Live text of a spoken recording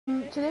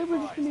today we're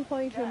just gonna be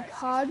playing some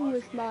COD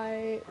with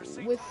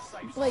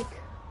Blake.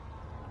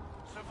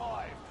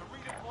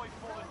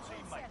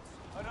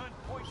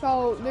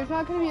 So there's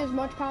not gonna be as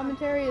much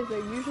commentary as there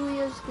usually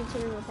is,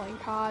 considering we're playing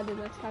COD, and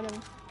that's kind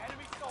of.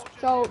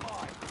 So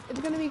it's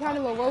gonna be kind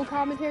of a low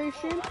commentary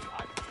stream.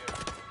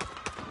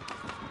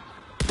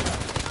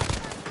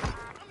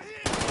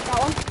 Got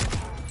one.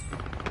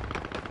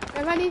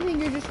 If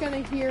anything, you're just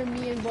gonna hear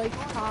me and Blake's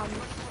comms.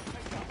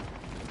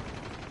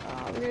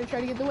 We're gonna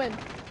try to get the win.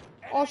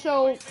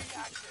 Also,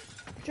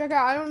 check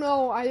out. I don't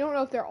know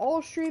if they're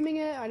all streaming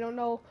it. I don't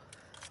know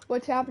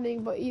what's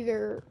happening, but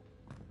either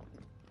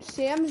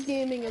Sam's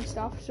gaming and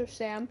stuff. So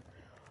Sam,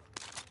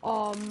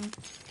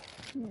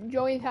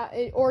 Joey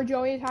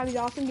and Tommy's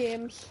Awesome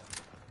Games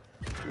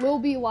will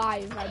be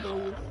live, I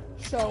believe.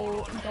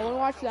 So go and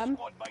watch them.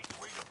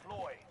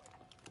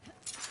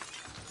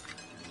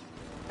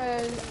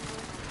 And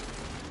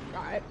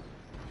alright.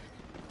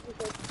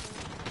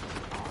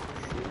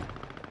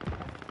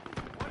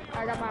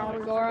 I got my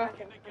own Gora.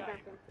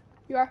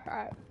 You are?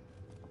 Alright.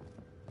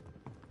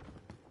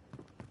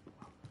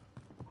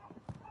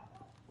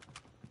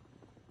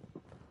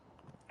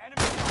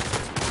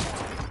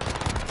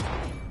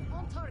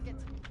 On target.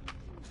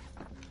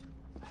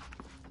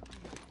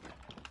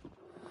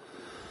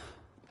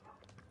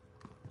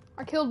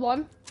 I killed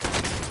one.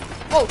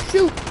 Oh,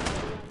 shoot!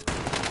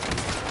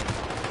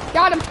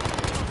 Got him!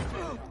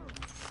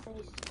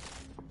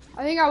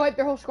 I think I wiped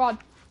their whole squad.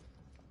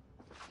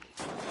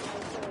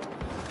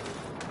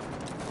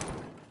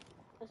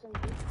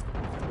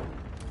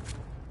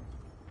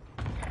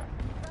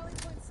 Rally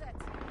point set.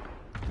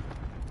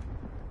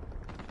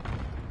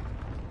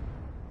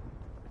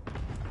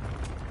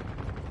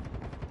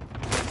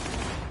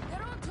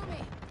 They're on to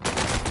me.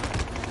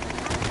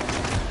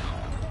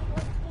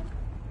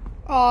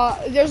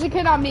 There's a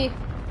kid on me.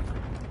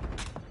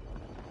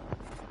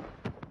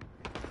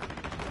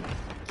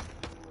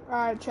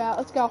 Alright, chat,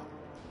 let's go.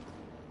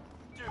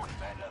 Do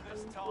better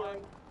this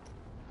time.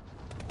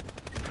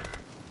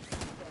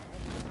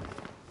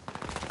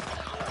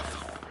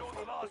 You're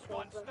the last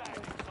one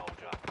standing,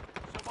 soldier.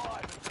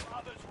 Survive until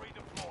others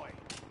redeploy.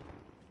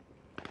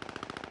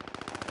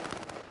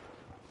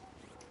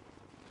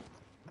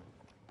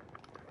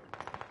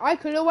 I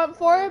could have went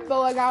for it, but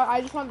like I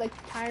just want the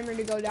timer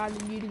to go down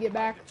and you to get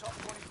back. Top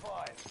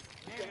 25.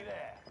 Nearly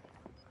there.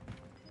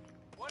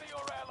 One of your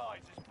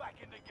allies is back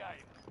in the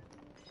game.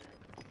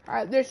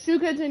 Alright, there's two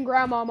kids and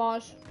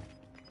grandmamas.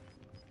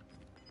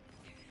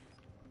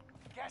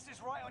 Gas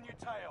is right on your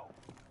tail.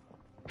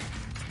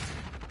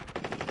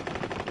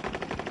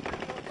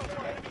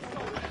 Enemy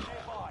soldiers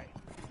nearby.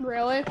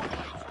 Really? Mates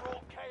are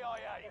all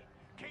KIA.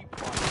 Keep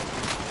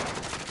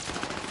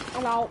fighting.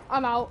 I'm out.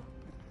 I'm out.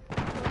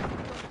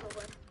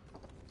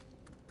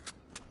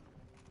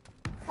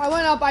 I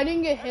went up. I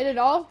didn't get hit at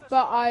all,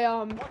 but I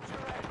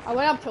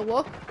went up to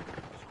look.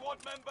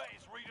 Squad member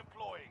is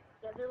redeploying.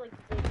 Yeah, they're like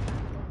big.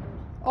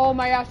 Oh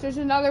my gosh, there's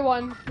another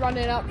one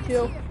running up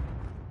too.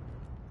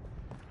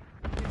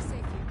 You're safe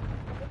here.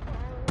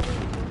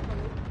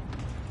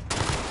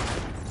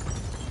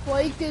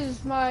 Blake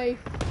is my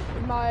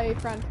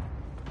friend.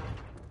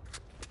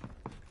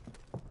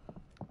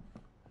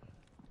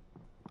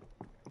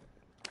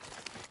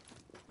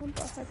 What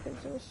the heck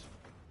is this?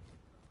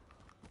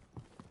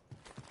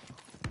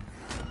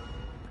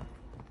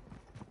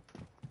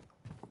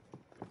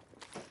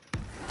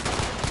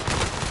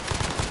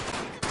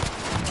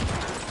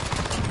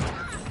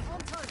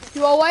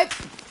 Duo wipe.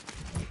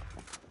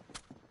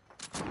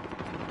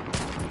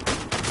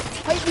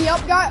 Hype me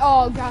up, guy.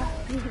 Oh god.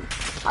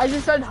 I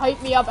just said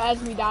hype me up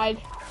as we died.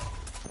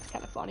 It's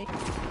kind of funny.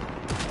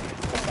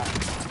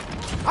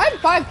 I had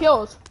 5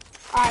 kills.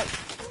 Alright.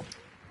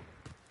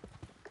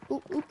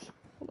 Oops.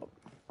 Hold up.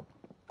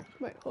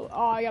 Wait, hold on.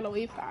 Oh, I gotta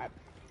leave. Alright.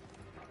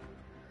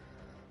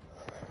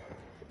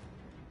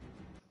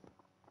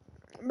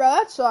 Bro,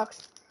 that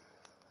sucks.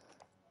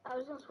 I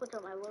was gonna switch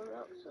on my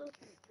loadout, so.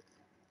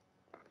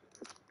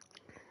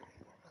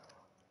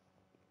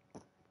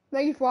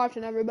 Thank you for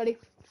watching, everybody.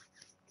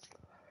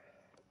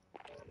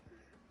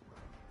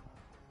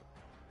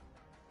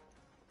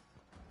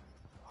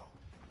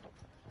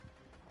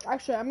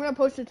 Actually, I'm gonna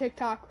post a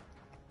TikTok,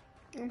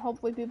 and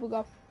hopefully people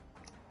go.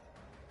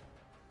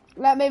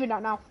 Well, maybe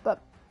not now,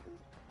 but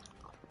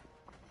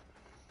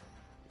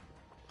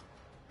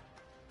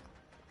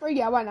or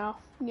yeah, why now?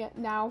 Yeah,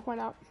 now, why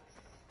not?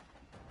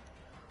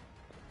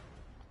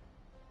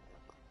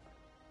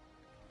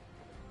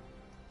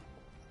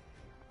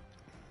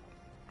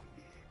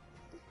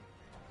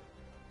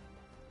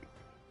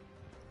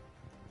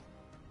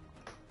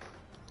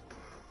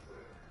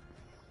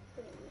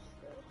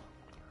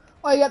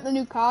 Oh, you got the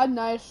new COD?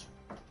 Nice.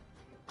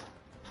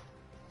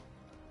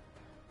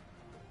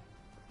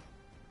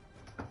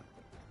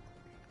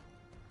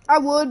 I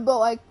would, but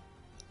like,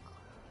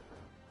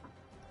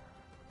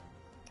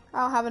 I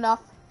don't have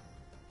enough.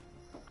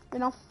 You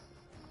know?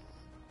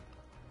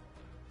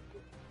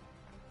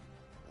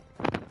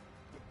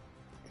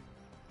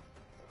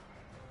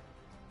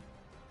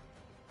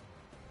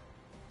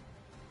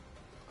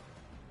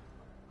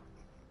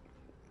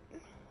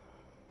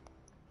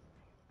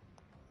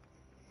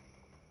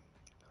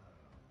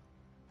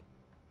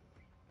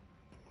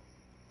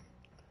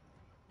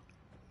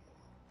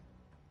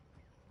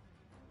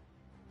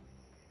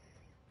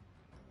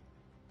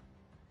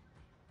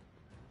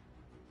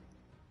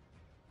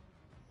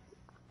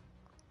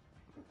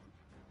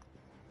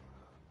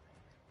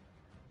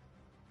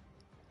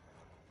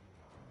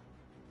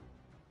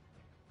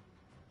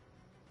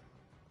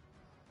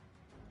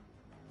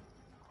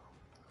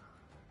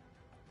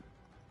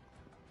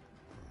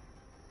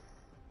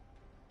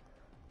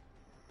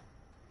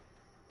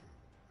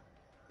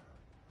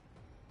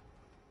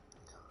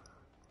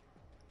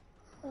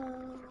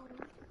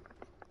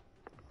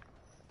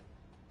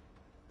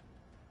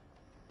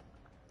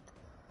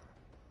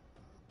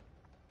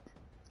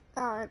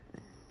 Alright.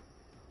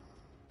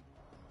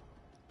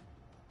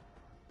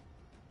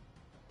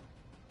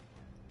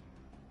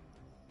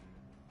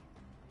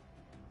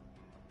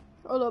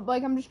 Hold up,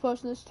 like I'm just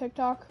posting this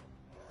TikTok.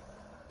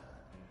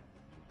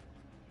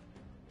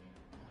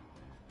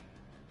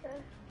 Okay.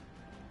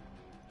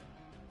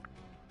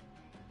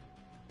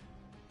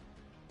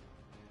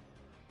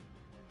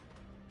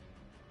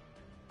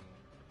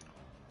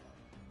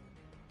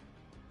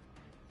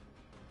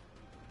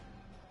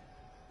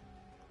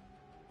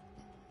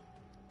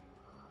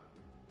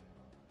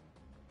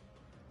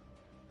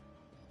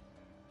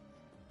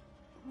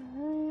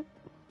 Alright.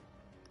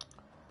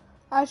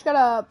 I just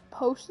gotta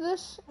post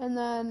this and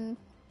then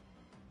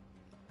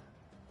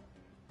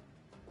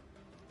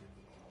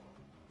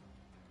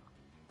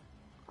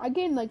I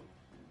gained like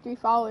 3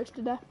 followers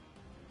today.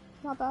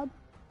 Not bad.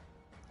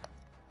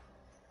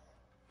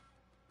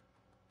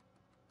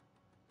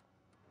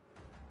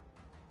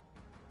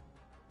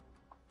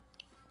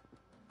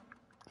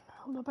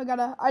 Hold up,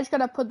 I just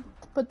gotta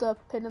put the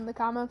pin in the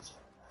comments.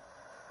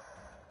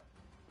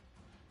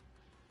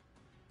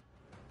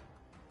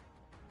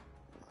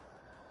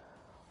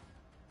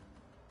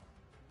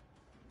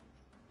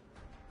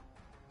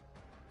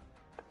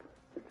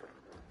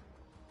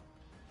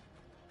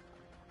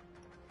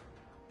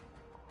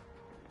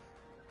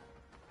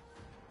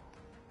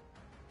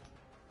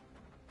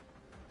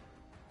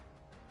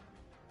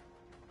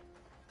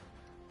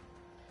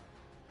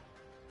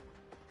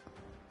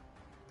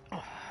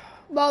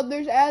 Well,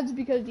 there's ads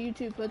because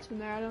YouTube puts them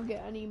there. I don't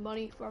get any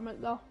money from it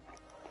though.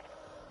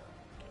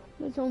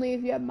 It's only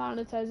if you have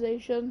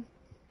monetization.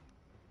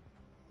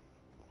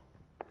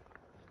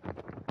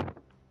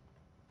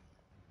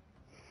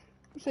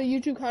 So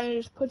YouTube kind of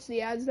just puts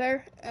the ads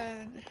there,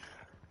 and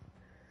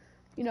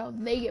you know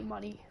they get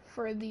money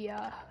for the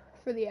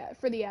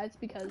ads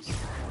because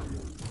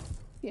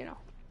you know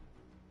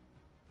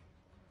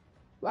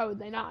why would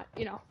they not?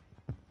 You know,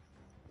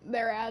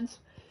 their ads.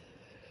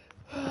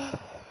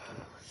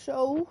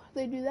 So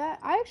they do that.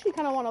 I actually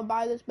kind of want to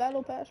buy this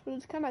battle pass, but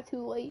it's kind of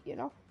too late, you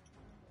know.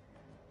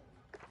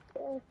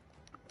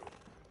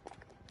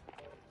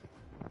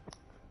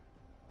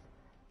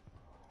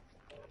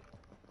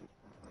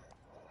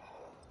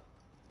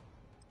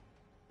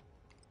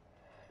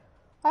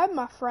 I have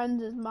my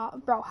friends as my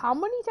bro. How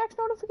many text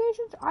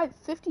notifications? I have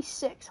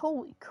 56.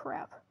 Holy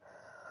crap!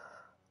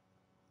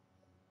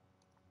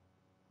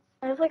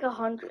 I have like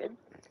 100.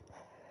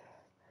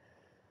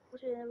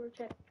 Which I never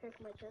check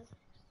my chest.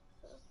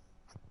 So.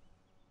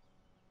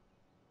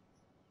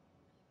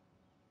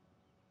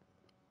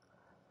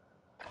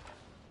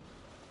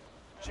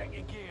 Check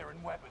your gear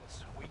and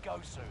weapons. We go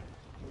soon.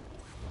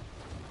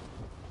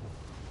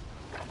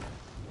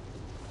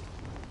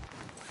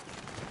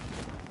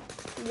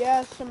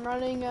 Yes, I'm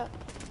running a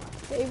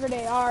favorite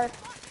AR.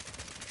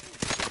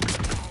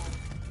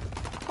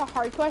 That's a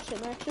hard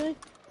question, actually.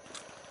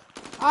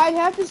 I'd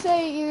have to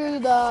say either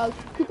the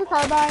Cooper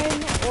Carbine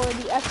or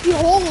the SD.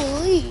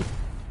 Holy!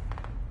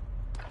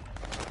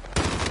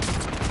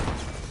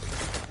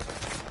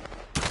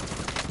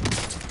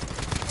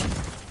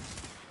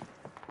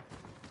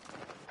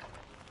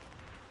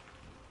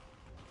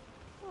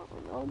 I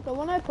don't know. The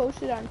one I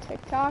posted on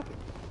TikTok,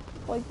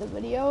 like the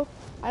video,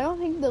 I don't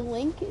think the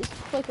link is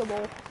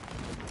clickable,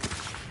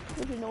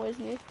 which annoys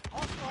me.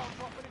 Hostile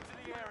dropping into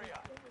the area.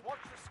 Watch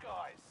the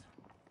skies.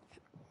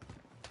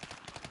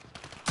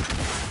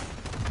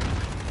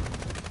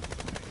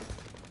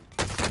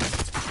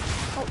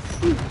 Oh,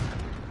 shoot.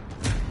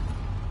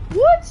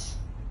 What?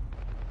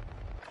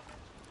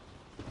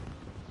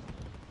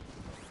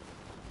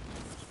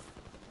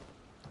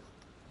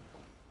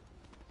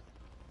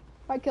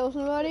 If I kill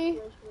somebody,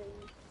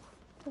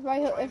 if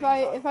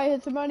I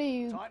hit somebody,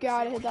 you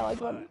gotta hit that like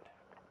button.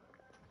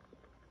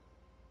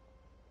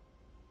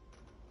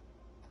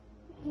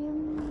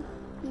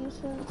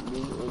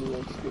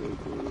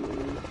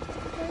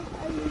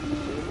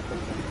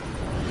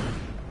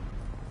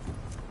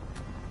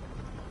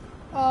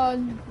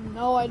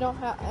 No, I don't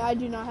have. I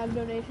do not have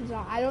donations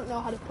on. I don't know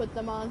how to put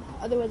them on.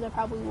 Otherwise, I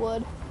probably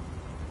would.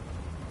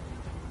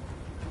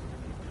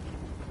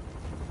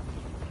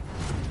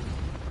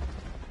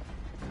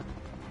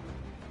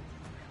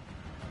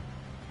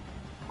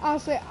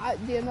 Honestly,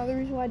 the another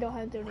reason why I don't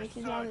have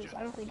donations on is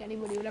I don't think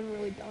anybody would ever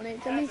really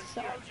donate to me.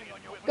 So,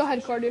 go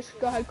ahead, Cordis.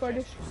 Go ahead,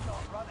 Cordis.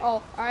 Oh,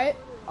 all right.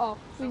 Oh,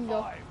 we can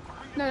go.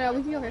 No,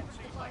 we can go here.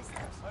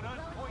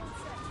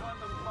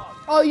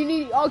 Oh, you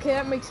need. Okay,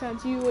 that makes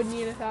sense. You would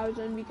need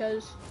 1,000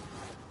 because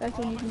that's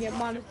when you can get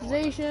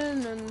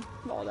monetization and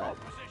all that.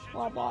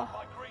 Blah blah.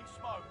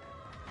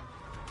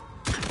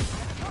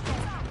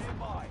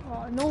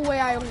 Oh, no way!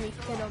 I only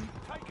hit him.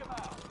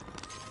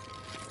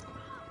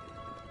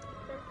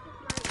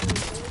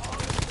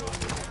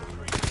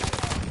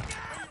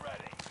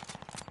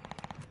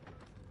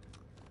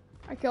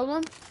 I killed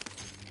him.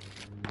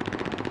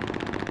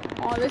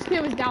 Oh, this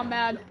kid was down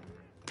bad.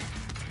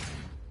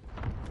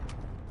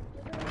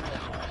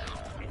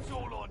 It's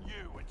all on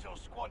you until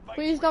squad mates.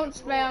 Please don't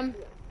spam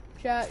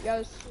chat,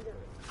 guys. See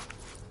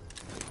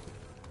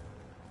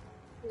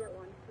that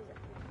one. See that.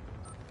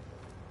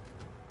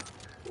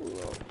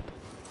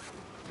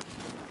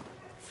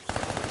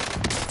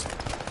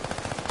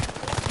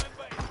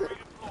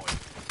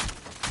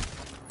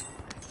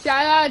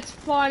 That's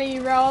funny,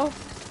 bro.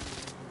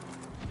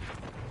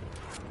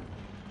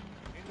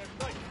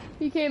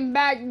 He came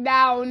back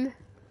down.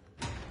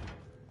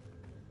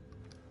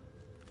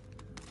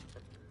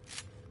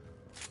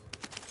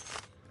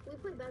 We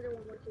play better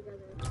when we're together.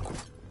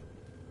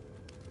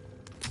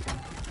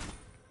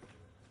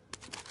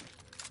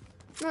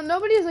 No,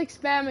 nobody's like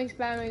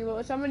spamming,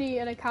 but somebody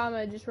in a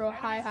comment just wrote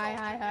hi, hi,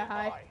 hi, hi,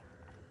 hi.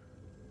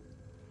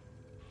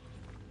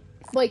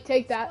 Blake,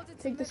 take that. Spotted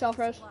Take the some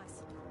self-res. supplies.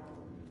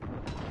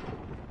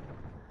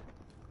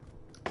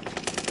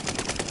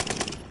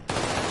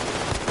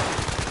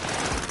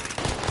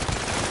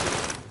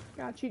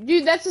 Got you.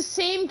 Dude, that's the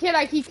same kid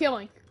I keep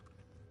killing.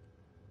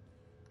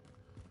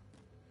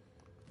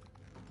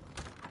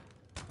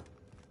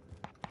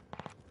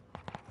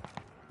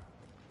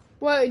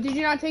 What, did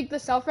you not take the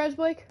self-res,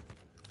 Blake?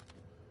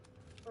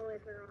 Oh, I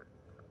forgot.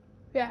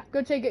 Yeah,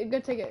 go take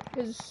it,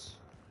 cause...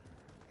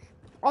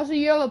 Also,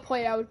 you have a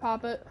plate, I would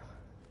pop it.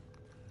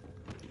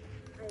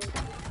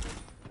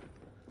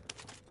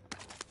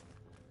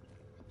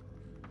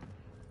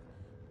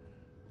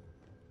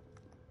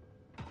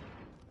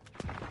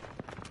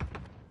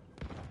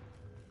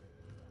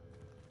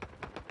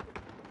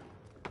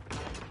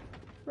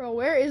 Bro,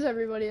 where is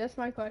everybody? That's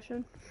my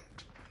question.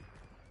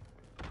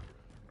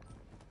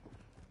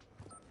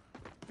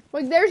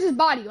 Like, there's his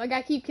body. Like,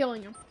 I keep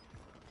killing him.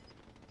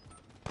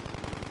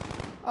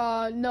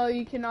 No,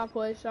 you cannot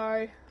play.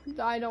 Sorry.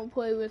 I don't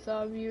play with,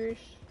 viewers.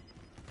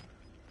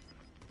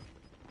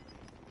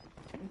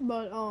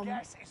 But,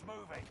 Gas is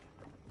moving.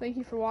 thank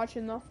you for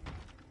watching, though.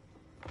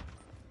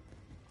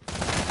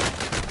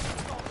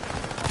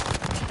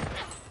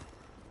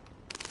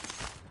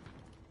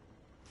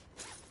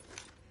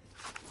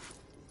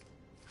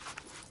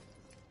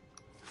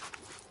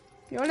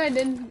 You know what I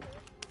didn't...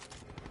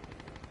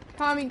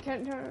 Tommy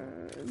can't...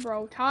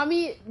 bro,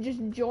 Tommy just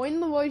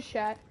joined the voice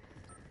chat,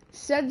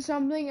 said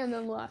something, and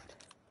then left.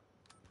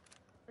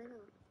 I know.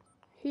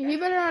 He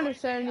better not have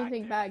said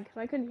anything bad, because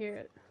I couldn't hear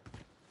it.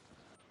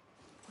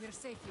 We're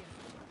safe here.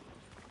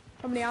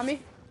 Somebody on me?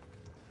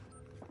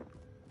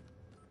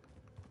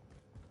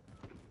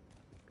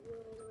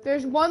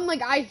 There's one,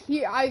 like, I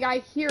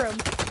hear him.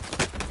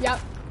 Yep.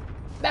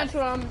 That's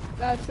what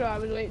I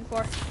was waiting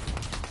for.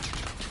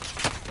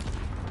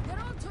 They're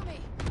on to me.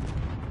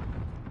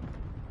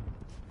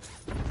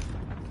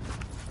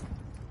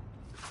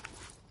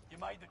 You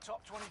made the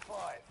top 25.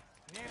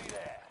 Nearly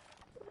there.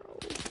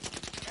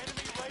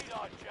 Enemy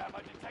radar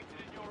jammer detected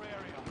in your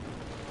area.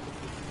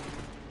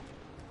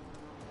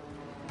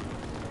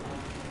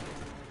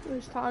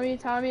 Where's Tommy?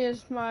 Tommy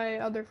is my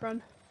other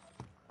friend.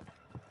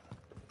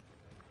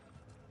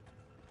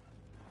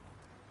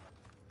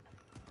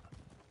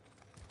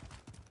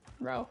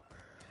 Bro.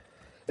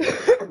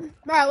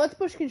 Alright, let's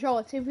push control.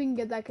 Let's see if we can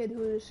get that kid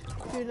who's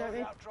shooting at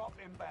me. Drop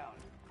inbound.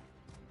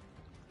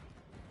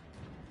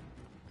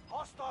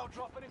 Hostile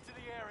dropping into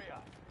the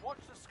area. Watch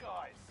the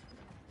skies.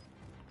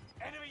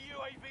 Enemy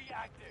UAV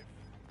active.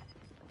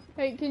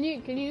 Hey, can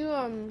you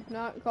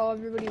not call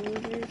everybody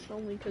losers?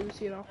 Only because,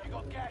 you know, You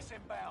got gas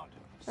inbound.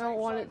 I don't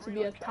want it to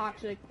be a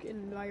toxic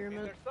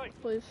environment,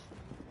 please.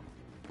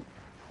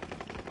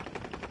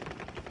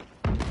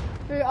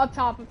 Hey, up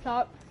top. He's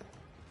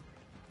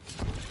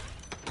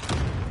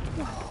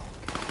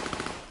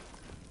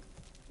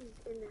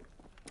in there.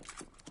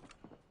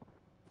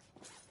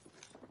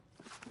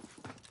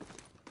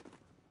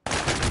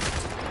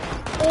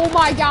 Oh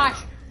my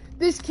gosh,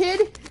 this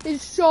kid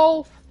is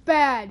so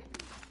bad.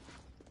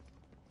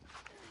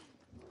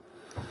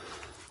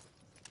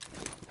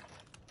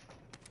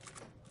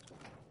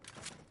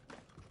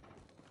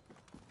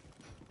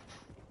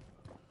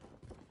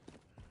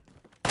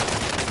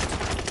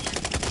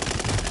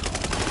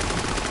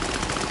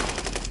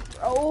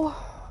 Oh,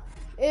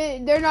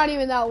 they're not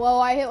even that low.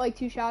 I hit like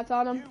 2 shots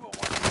on them.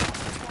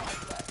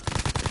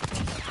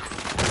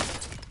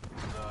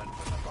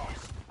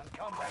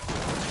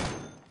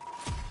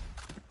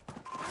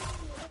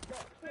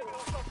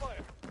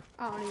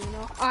 I don't even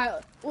know.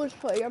 Alright, let's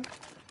play again.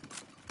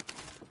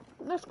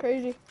 That's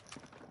crazy.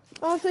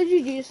 I'll say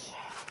GG's.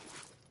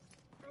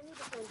 I need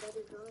to find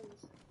better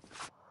guns.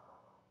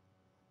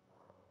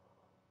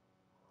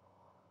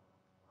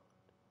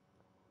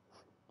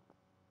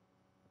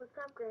 What's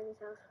up, Granny's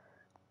house?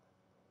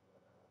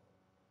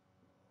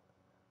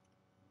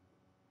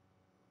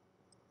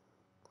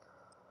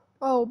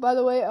 Oh, by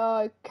the way,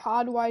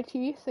 COD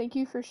YT, thank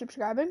you for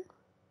subscribing.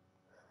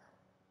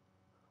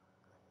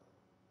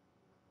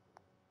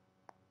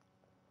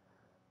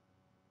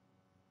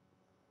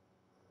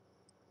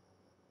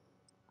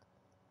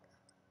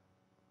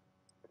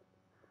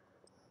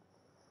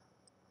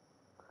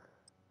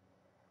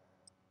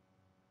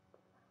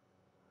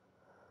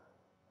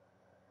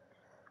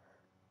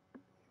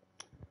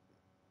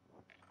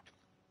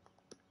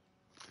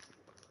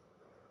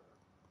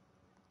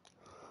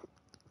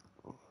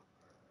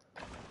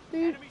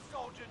 Dude, Enemy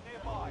soldier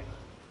nearby.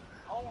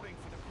 Holding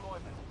for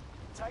deployment.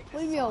 Take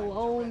leave me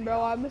alone,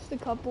 bro. I missed a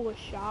couple of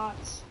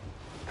shots.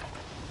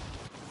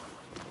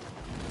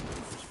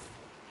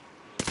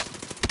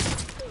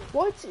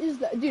 What is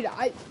that? Dude,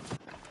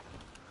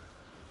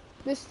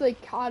 this,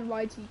 like, COD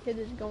YT kid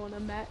is going to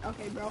Met.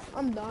 Okay, bro.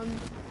 I'm done.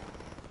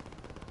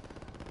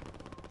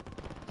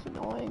 It's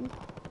annoying.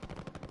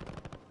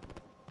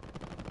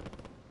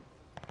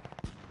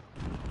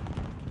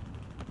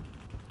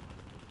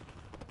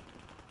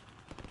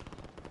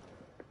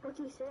 What'd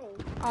you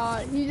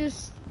say? He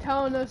just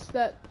telling us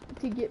that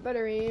to get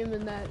better aim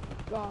and that,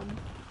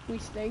 we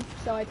stink.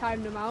 So I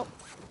timed him out.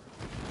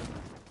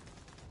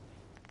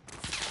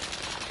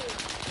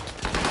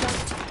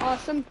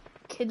 Some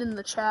kid in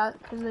the chat.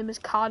 His name is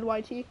COD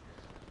YT.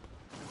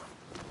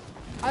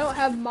 I don't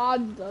have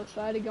mods though,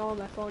 so I had to go on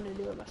my phone and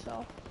do it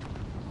myself.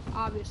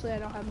 Obviously, I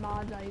don't have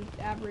mods. I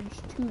average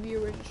 2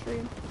 viewers a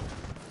stream.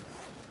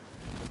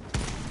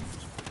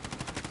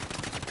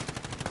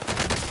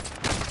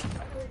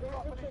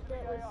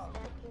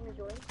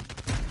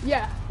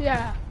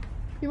 Yeah.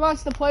 He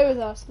wants to play with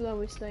us, but then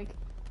we stink.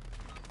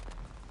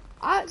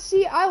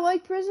 I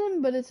like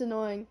prison, but it's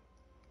annoying.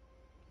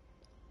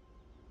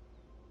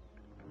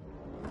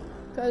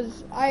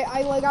 Cause I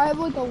have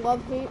like a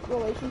love-hate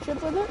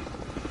relationship with it.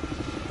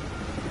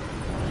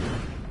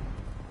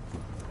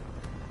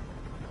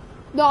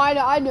 No,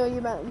 I know you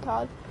meant in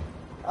COD.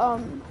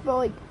 But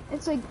like,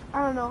 it's like,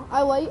 I don't know.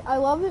 I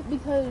love it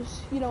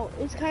because, you know,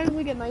 it's kind of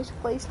like a nice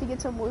place to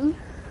get some loot.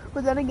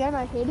 But then again,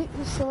 I hate it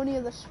because so many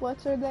of the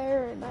sweats are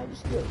there and I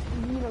just get,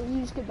 you know, you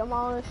just get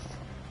demolished.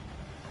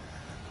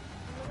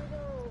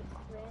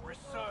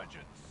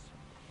 Resurgence.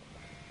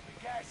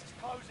 The gas is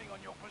closing on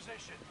your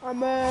position.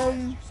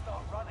 You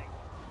start running.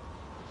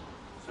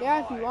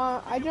 Yeah, if you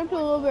want. I jumped a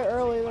little bit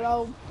early, but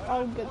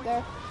I'll get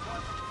there.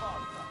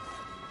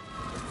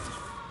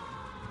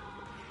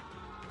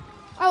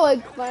 I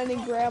like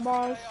landing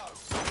grandmas.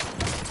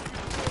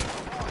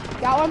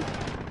 Got one.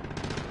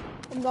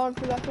 I'm going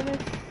for that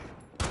finish.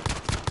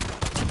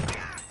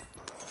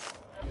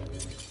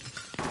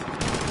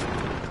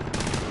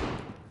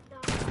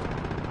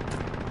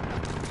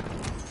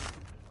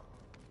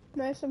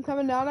 Nice, I'm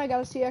coming down. I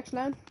got a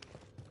CX-9.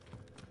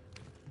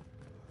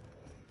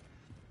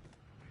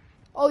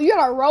 Oh, you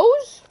got a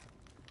Rose?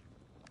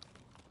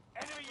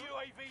 Enemy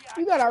UAV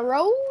You got a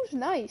Rose?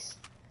 Nice.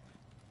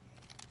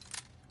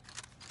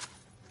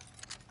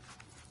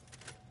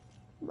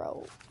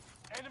 Rose.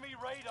 Enemy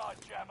radar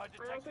jammer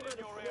detected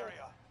in your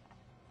area.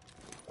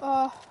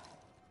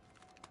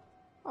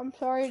 I'm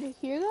sorry to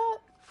hear that.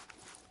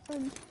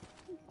 I'm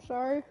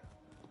sorry.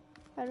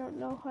 I don't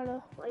know how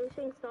to. Why are you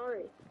saying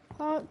sorry?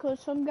 Cause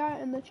some guy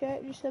in the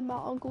chat just said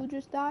my uncle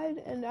just died,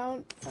 and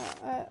I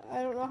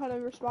don't know how to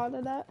respond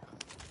to that.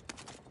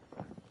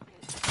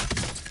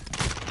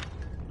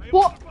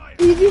 What?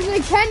 He's using a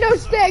kendo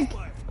stick.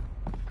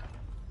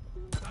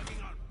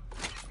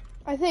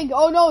 I think.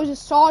 Oh no, it's a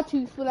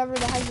sawtooth, whatever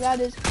the heck that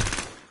is.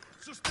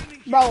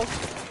 Bro,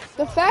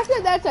 the fact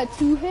that that's a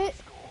 2-hit.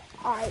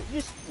 Alright,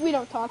 we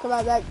don't talk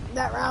about that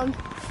round.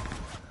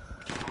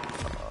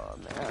 Oh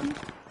man.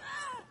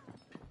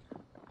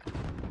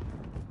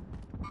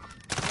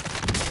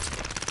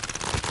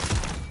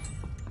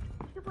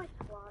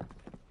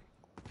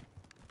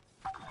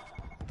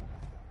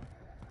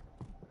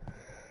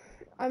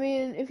 I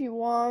mean, if you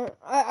want,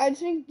 I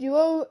think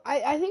duo.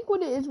 I think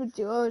what it is with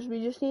duo is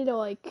we just need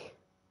to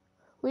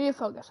we need to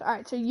focus. All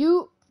right, so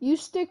you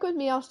stick with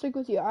me, I'll stick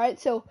with you. All right,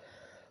 so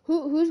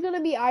who's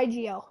gonna be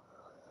IGL?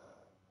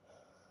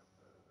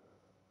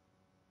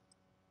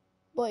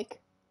 Blake.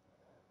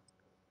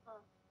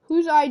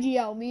 Who's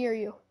IGL, me or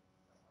you?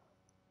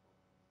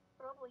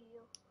 Probably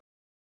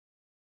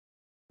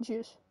you.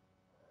 Choose.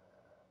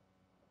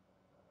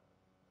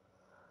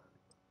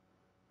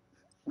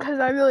 Because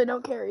I really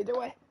don't care either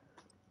way.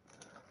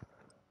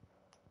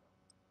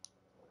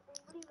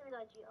 What do you mean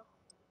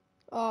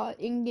IGL?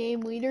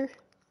 In-game leader.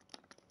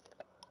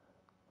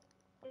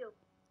 Ew.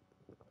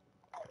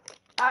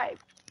 Alright.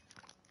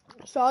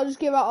 So I'll just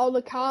give out all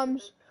the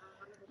comms.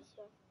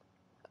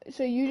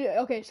 So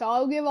so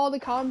I'll give all the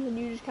comms and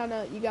you just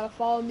you gotta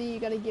follow me, you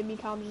gotta give me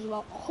comms as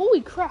well.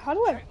 Holy crap, how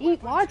do I have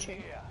 8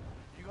 watching?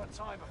 You got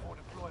time before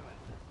deployment.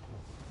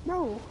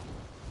 No.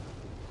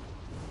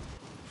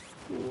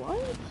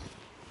 What?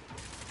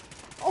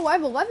 Oh, I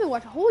have 11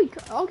 watching. Holy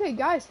crap. Okay,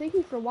 guys, thank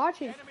you for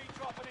watching. Enemy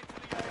dropping into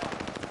the AR.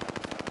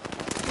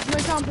 This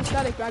might sound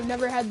pathetic, but I've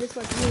never had this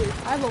much viewers.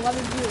 I have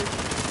 11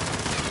 viewers.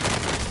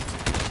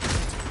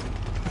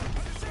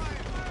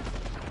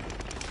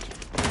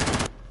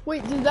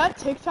 Wait, did that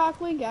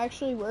TikTok link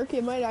actually work?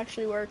 It might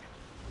actually work.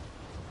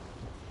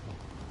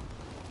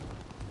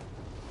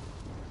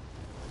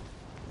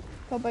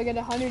 Hope I get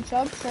 100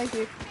 subs. Thank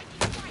you.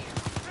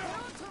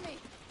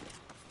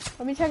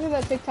 Let me check if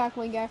that TikTok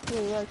link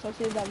actually works. I'll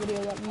see if that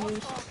video got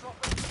views.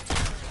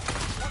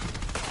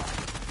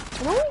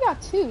 I only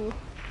got 2.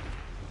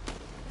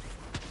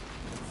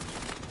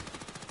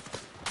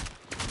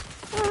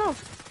 I don't know.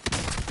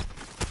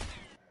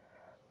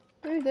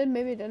 Maybe it did,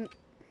 maybe it didn't.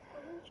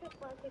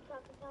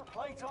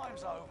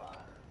 Playtime's over.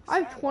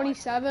 I'm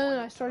 27 and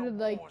I started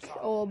a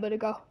little bit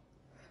ago.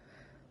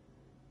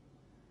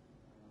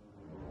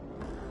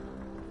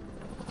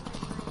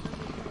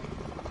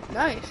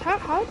 Nice.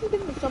 How did you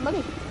get so many?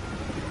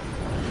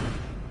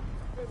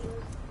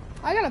 Videos.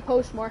 I gotta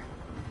post more.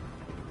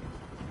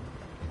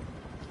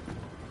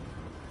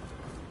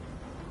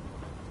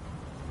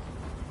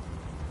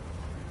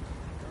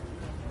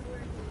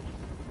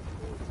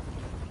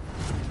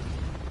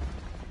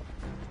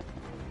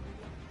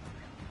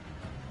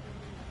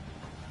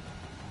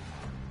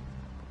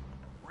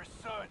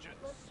 Resurgence.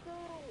 Let's go.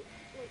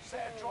 Like,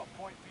 Set a drop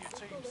point for your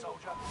team,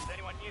 soldier. Is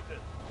anyone near this?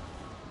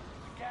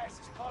 The gas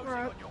is closing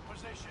Alright. on your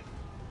position.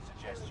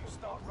 Suggest you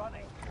start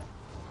running.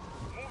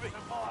 Moving.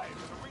 Survive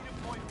to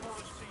redeploy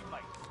fallen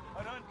teammates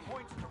and earn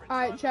points to return.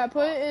 Alright, chat,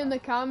 put it in the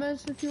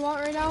comments if you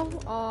want right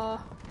now.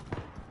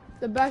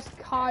 The best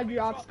COD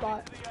drop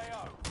spot. Into the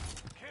AO.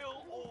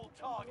 Kill all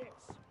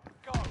targets.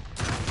 Go.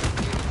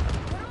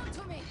 They're on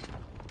to me.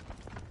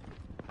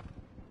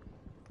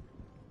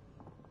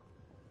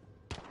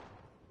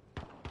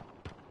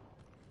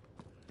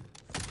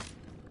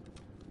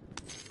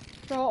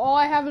 So all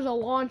I have is a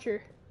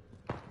launcher.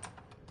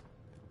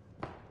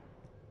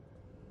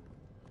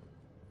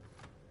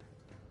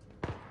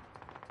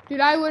 Dude,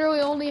 I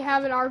literally only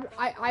have an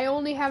I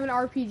only have an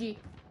RPG.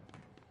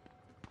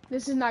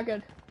 This is not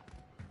good.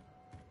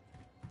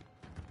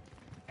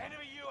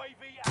 Enemy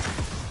UAV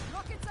active.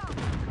 Rockets up.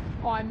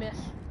 Oh, I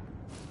missed.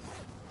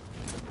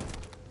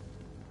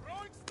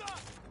 Throwing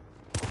stuff.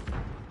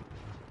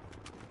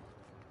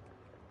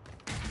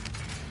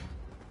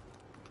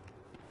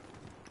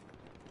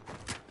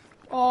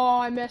 Oh,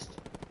 I missed.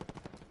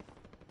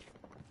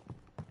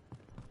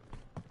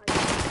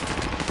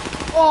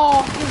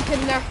 Oh, there's a kid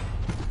in there.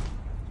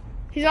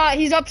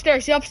 He's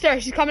upstairs. He's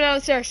upstairs. He's coming down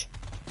the stairs.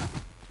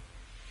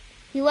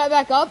 He went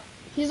back up.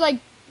 He's like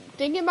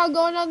thinking about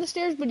going down the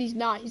stairs, but he's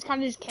not. He's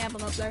kind of just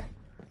camping up there.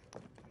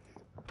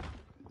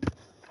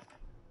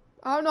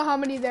 I don't know how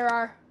many there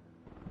are.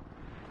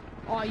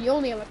 Oh, you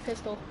only have a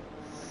pistol.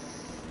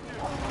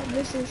 Oh,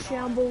 this is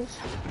shambles.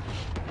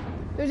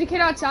 There's a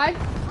kid outside.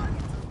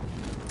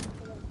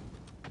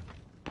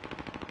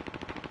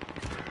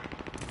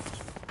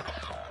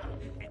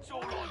 It's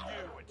all on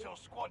you until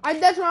squad.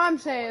 That's what I'm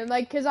saying.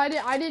 Like, cause I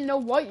didn't know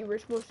what you were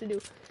supposed to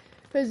do.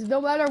 Cause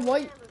no matter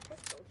what,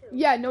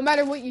 yeah, no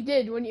matter what you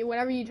did,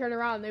 whenever you turn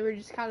around, they were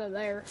just kind of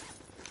there.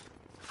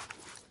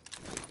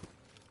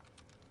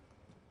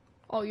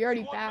 Oh, you're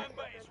already Squad back.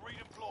 member is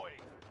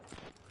redeploying.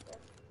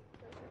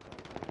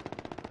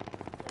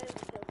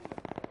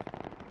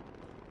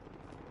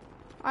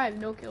 I have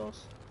no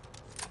kills.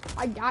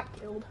 I got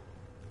killed.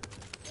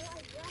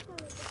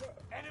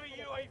 Enemy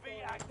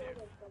UAV active.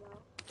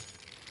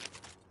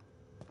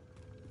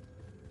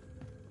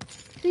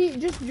 See,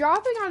 just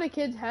dropping on a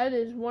kid's head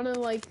is one of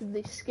like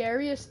the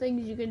scariest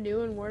things you can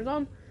do in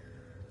Warzone.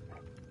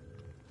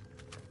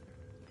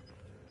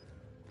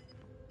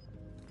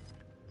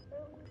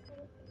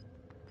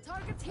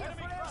 Targets here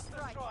Enemy for cluster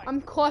airstrike. strike.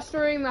 I'm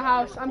clustering the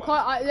house.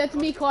 That's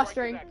me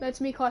clustering.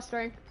 That's me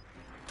clustering.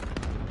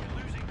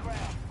 You're losing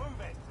ground.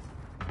 Move it.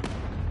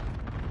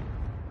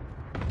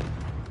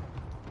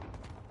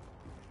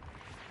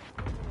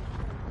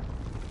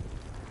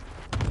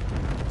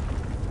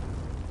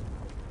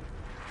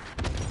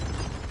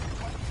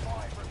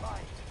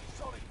 Remain.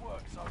 Solid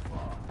work so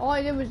far. All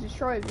I did was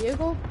destroy a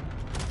vehicle.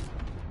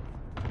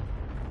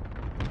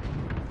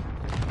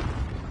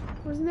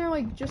 Wasn't there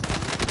like just...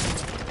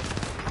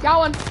 Got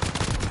one.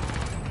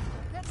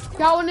 Let's go.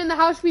 Got one in the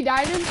house we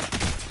died in.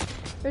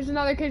 There's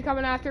another kid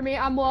coming after me.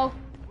 I'm low.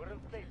 We're in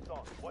safe zone.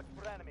 Watch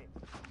for enemy.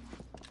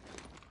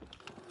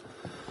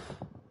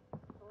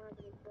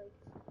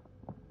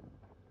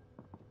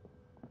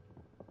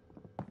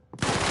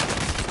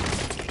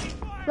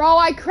 Bro,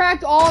 I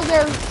cracked all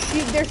their...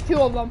 There's two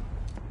of them.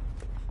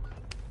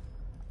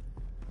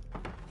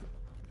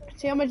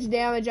 See how much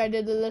damage I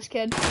did to this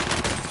kid.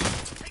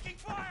 Taking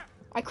fire.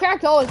 I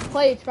cracked all his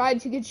plates, but I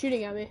had two kids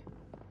shooting at me.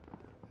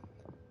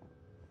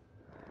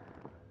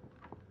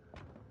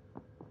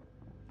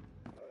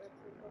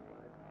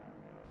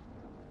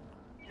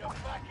 You're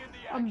back in the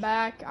action. I'm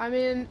back. I'm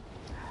in.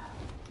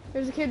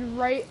 There's a kid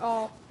right.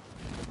 Oh.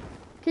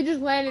 Kid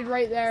just landed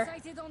right there.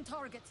 Sighted on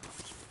target.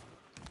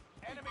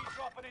 Enemy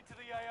dropping into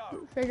the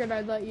AO. Figured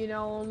I'd let you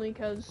know only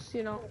because,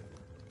 you know.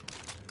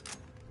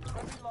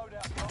 Friendly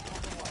loadout drop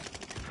on the way.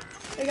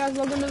 Hey guys,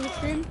 welcome to the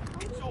stream.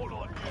 It's all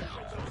on you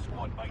until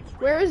squad mates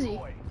Where is he?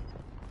 redeploy.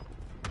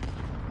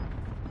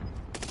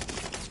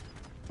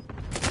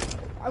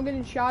 I'm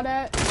getting shot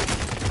at.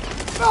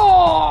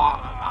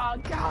 Oh,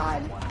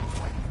 God.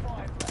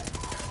 125 left.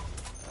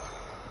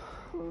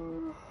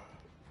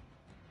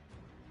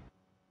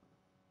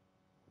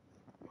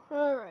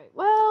 Alright,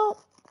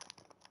 well.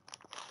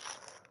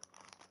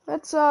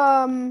 Let's,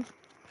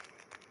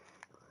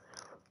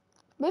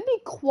 maybe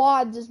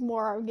quads is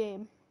more our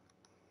game.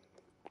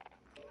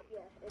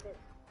 Yeah, it is.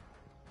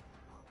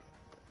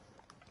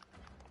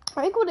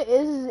 I think what it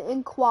is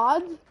in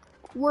quads,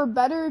 we're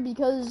better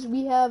because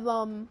we have,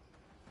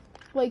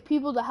 like,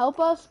 people to help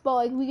us, but,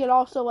 like, we can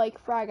also,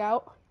 like, frag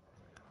out.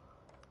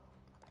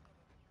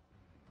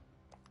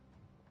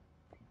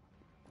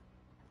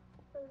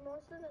 Because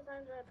most of the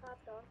times I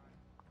popped off,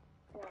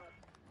 well,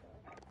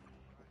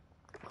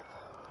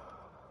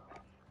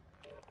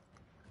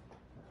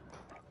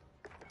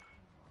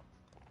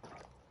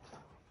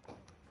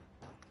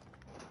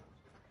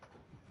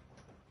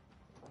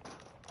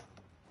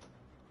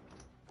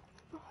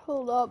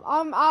 Hold up.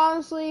 I'm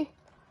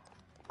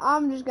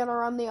just gonna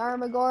run the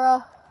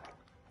Armagora.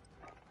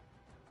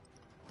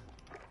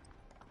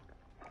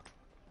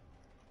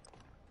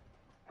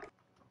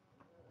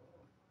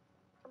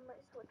 I might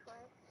switch my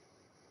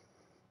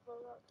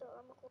loadout to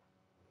Armagora.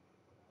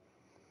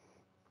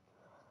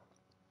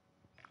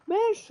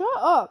 Man, shut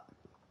up.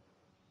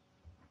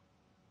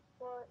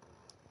 What?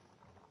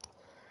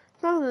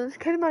 No, this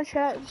kid in my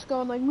chat just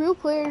going like, real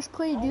players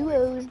play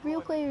duos,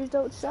 real players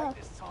don't suck.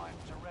 Take this time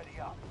to ready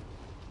up.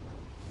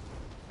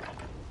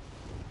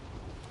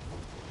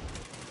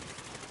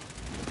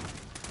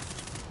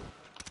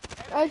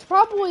 It's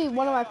probably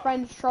one of my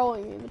friends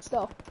trolling me, but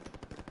still.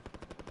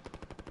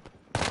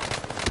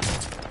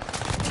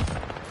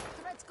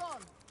 Threat's gone.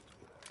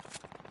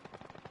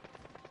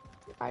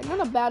 Alright, not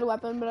a bad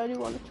weapon, but I do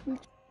want to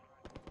tweak.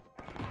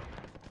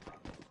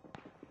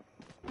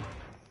 Wait,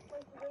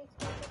 do they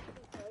expect us to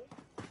be good?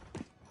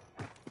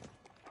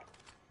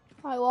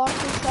 I lost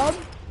the sub.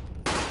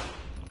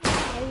 I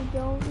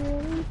don't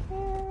really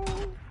care.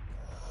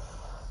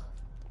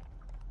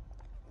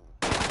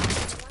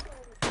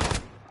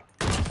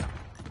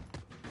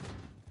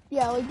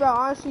 Yeah, like, bro,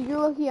 honestly, you're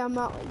lucky I'm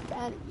not, like,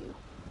 bad at you.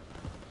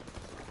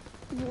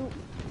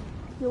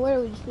 You're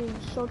literally just being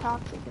so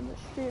toxic in this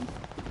stream.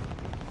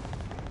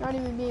 Not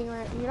even being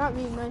right. You're not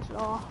being nice at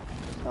all.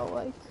 So,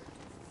 like,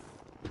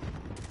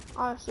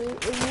 honestly,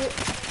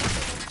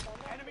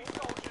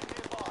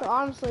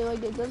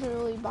 like, it doesn't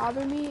really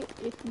bother me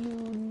if you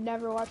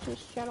never watch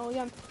this channel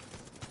again.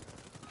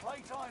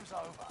 Playtime's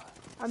over.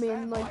 I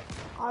mean, like,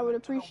 I would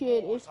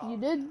appreciate if you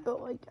did, but,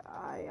 like,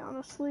 I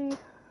honestly,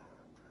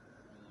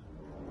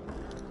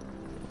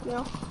 you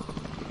know,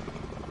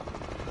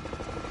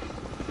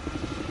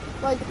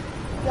 like,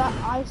 that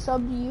I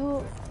subbed to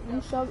you,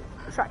 you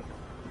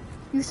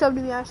subbed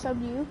to me, I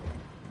subbed to you.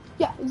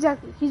 Yeah,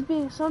 exactly. He's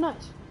being so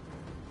nice.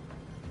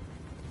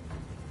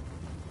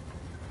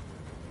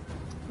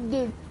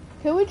 Dude,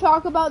 can we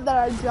talk about that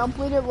our jump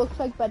leader looks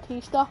like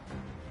Batista?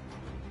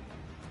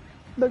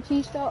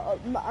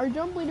 Our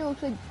jump leader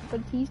looks like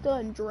Batista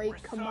and Drake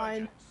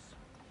combined.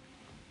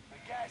 The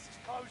gas is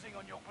closing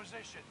on your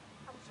position.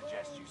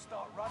 Suggest you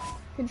start running.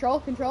 Control.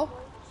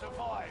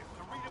 Survive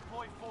to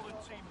redeploy fallen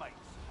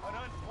teammates and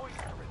earn points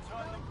to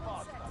return them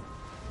faster.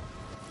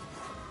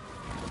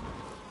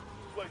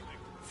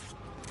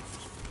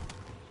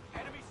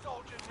 Enemy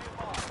soldiers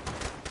nearby.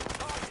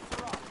 Targets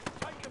are up.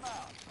 Take them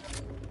out.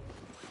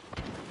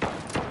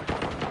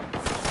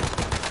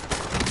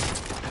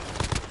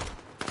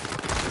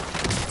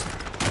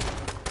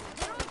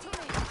 They're on to me.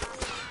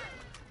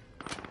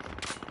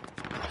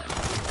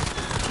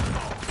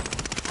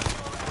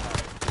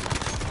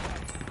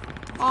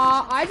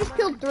 I just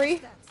killed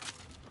 3.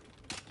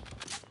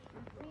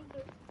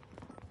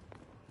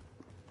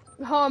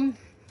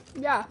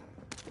 Yeah.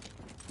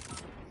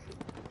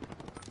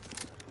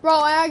 Bro,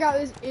 I got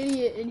this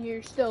idiot in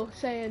here still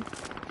saying,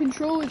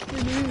 control is for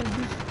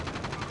noobs.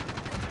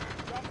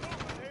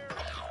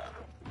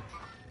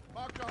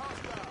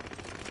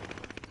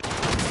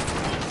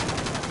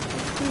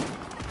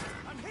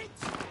 I'm hit.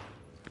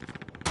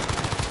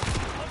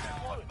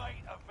 One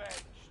mate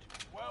avenged.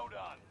 Well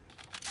done.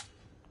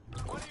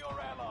 One of your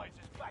allies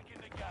is back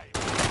in the game.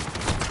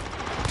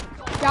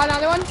 Got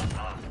another one.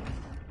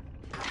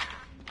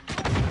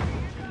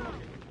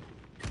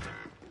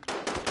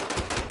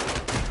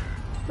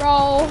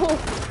 Bro,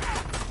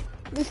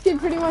 this kid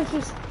pretty much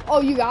just,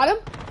 oh, you got him?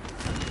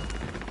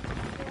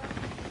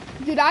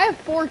 Dude, I have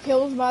 4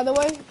 kills, by the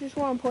way. Just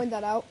want to point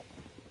that out.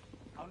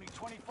 Only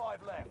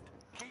 25 left.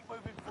 Keep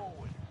moving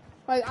forward.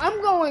 Like,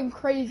 I'm going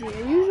crazy,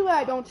 and usually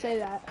I don't say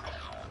that.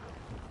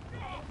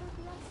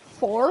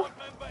 4? One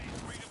member is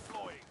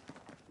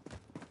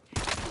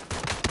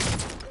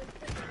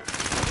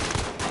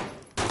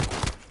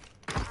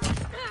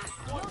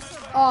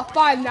redeploying.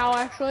 5 now,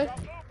 actually.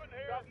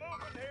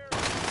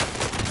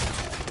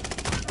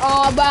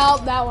 Oh, well,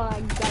 that one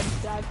I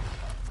died.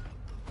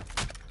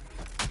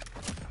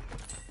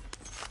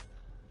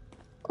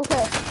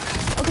 Okay,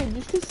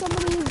 just because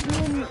somebody is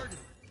being...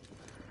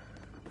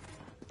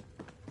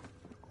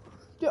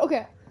 Dude,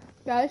 okay,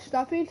 guys,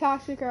 stop being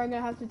toxic or I'm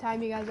gonna have to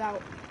time you guys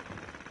out.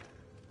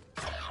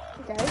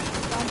 Okay,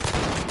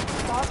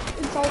 stop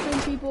insulting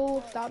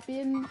people, stop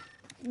being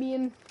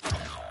mean.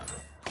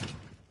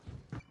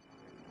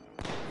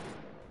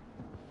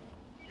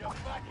 You're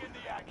back in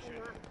the action.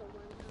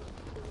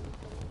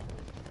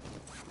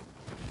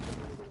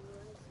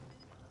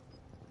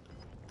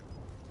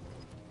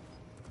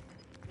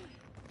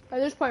 At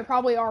this point,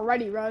 probably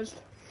already rezzed.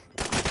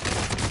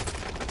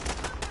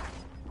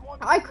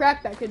 I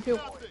cracked that kid too.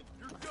 Gas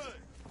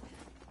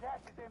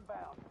is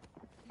inbound.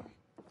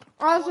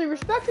 Honestly,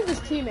 respect to this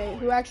teammate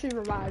who actually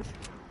revived.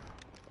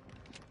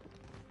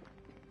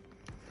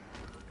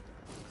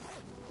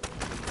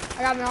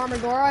 I got an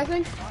Armagora, I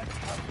think.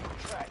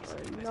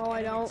 No,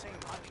 I don't.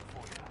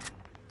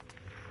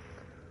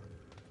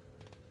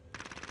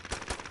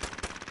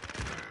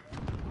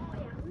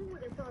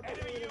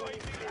 Enemy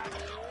UAV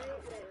active.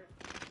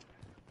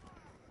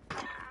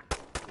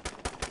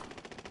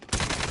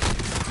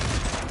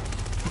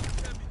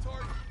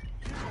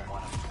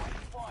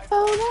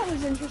 that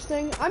was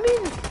interesting. I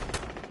mean,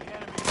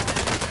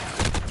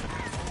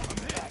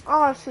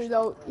 honestly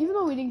though, even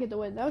though we didn't get the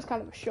win, that was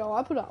kind of a show.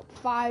 I put up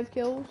 5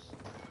 kills.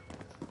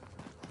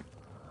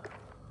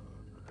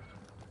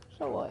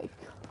 So like,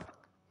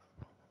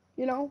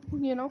 you know,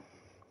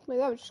 like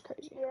that was just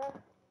crazy. Yeah.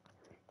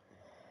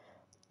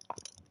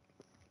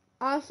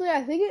 Honestly,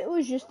 I think it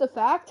was just the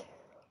fact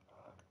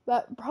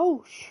that,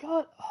 bro,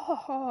 shut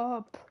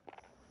up.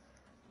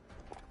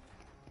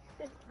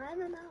 Just time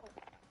them out.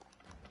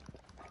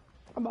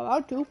 I'm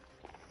about to.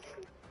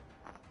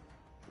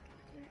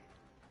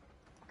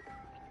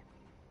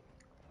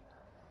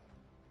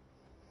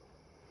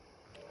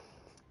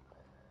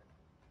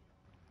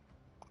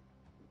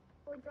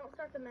 Wait, don't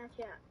start the match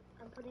yet.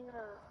 I'm putting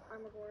a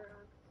armor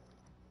on.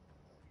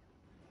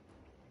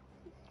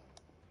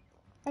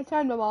 I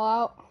timed them all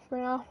out for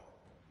now.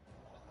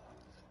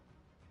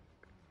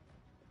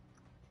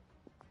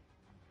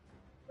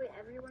 Wait,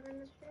 everyone in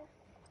this stream?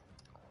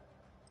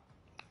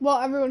 Well,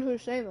 everyone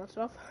who's saying that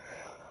stuff.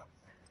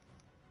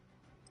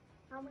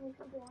 How many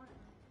people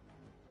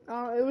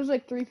on it? It was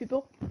like 3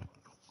 people.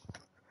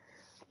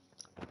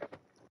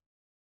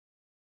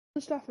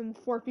 Stuff and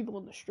 4 people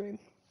in the stream.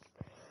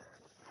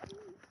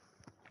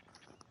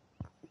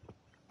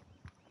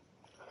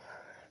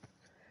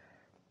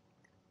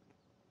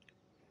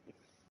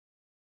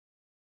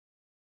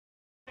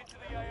 Into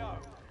the AO.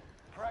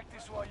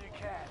 Practice while you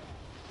can.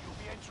 You'll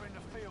be entering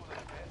the field in a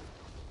bit.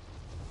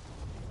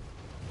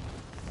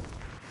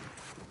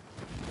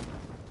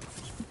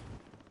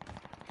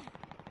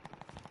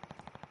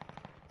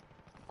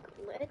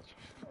 Glitch?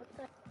 What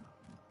the?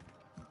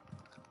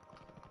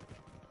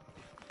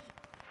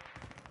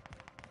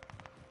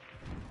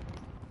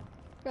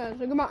 Guys,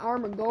 look at my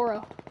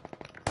Armagora.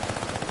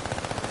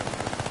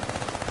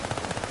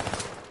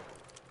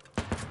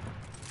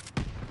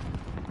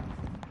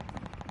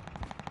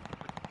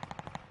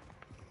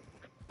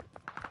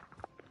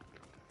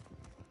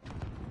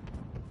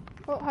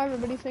 Oh, hi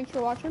everybody, thanks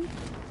for watching.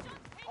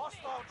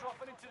 Hostile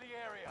dropping into the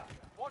area.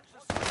 Watch the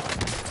sky.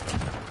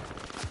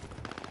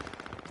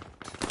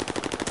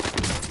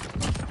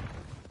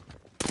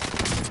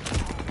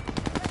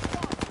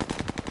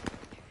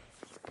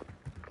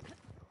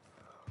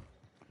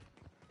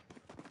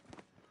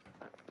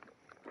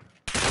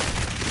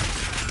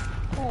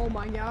 Oh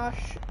my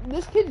gosh.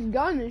 This kid's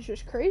gun is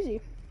just crazy.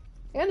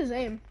 And his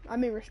aim. I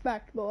mean,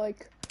 respect, but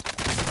like...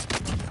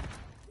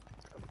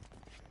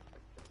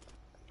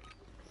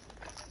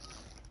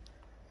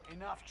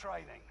 Enough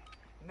training.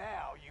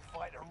 Now you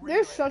fight a real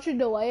There's such a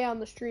delay on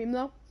the stream,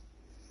 though.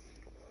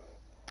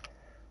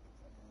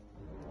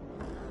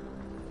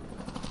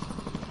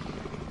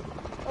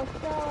 Let's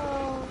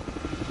go.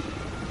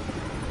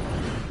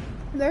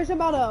 There's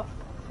about a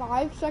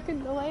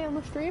 5-second delay on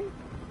the stream.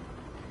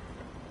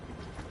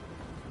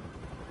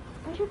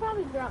 I should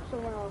probably drop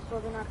somewhere else so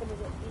they're not gonna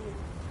get beat.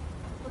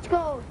 Let's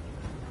go.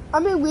 I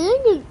mean, we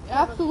didn't get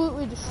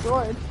absolutely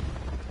destroyed.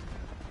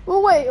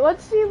 Well, wait,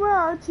 let's see where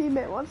our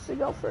teammate wants to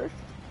go first.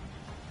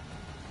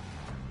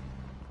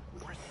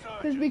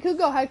 Because we could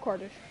go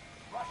headquarters.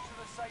 Rush to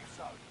the safe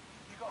zone.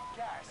 You got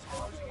gas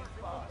closing in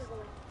fast.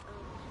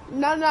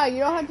 No, you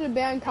don't have to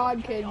ban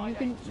COD, kid. You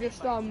can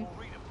just,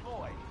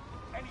 Redeploy.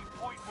 Any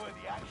point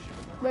worthy action.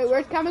 Wait,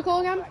 where's Chemical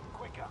again? Back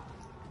quicker.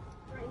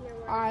 Right here.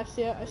 Alright, I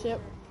see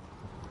it.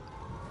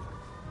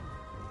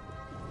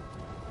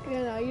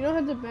 Yeah, no, you don't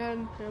have to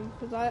ban him,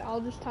 because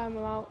I'll just time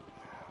him out.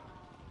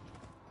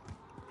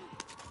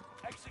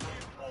 Execute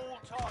all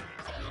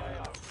targets in the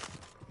AO.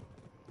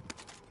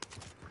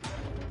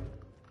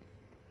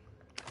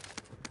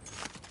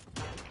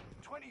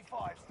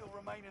 "25 still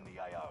remain in the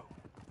AO.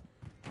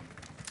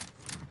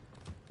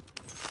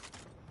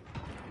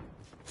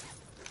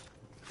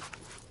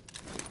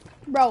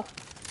 Bro,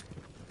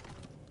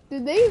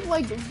 did they,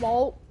 like,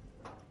 vault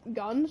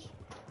guns?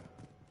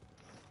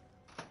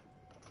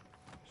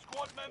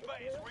 Squad member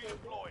is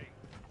redeploying.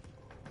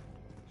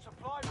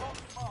 Supply box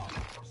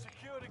marked.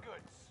 Secure the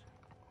goods.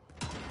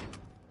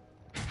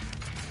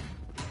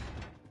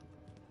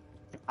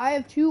 I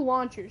have 2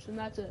 launchers, and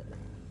that's it.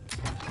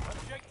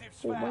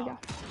 Objectives Oh my found. god.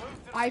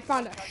 Move to the I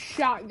found a location.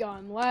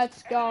 shotgun.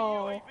 Let's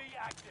go. Enemy UAV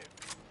active.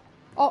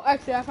 Oh,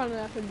 actually, I found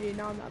an SMG.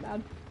 No, I'm not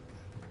bad.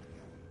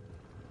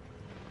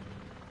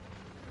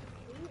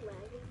 Are you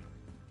lagging?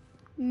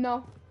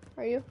 No.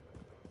 Are you?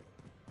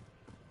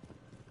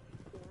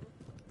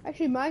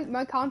 Actually,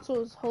 my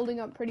console is holding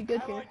up pretty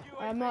good here.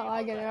 I'm not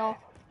lagging at all.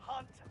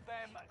 Hunt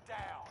them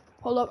down.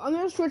 Hold up, I'm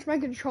gonna switch my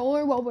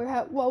controller while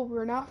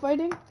we're not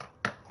fighting.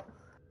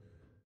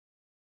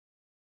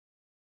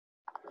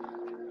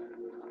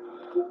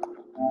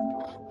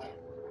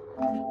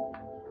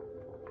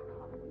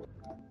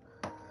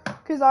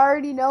 Cause I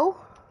already know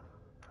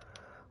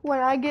when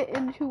I get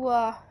into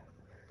ooh,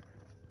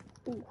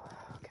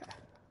 okay.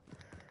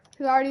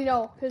 Cause I already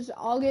know, cause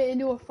I'll get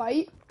into a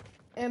fight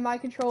and my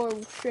controller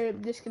will straight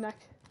up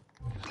disconnect.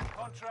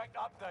 Contract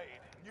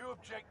updated. New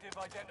objective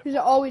identified. Cause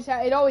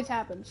it always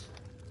happens.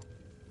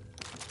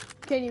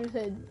 Can't even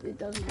say it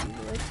doesn't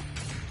usually.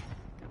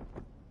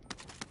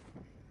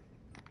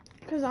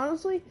 Because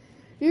honestly,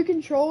 your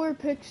controller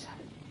picks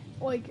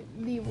like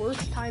the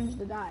worst times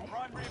to die.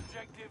 Primary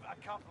objective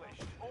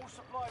accomplished. All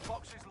supply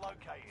boxes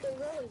located. It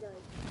really does.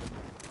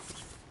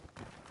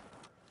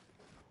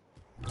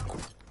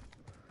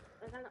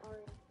 I kind of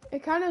already.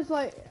 It kind of is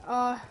like,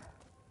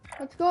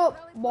 let's go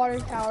up water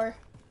tower.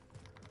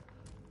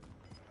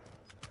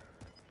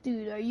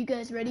 Dude, are you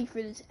guys ready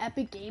for this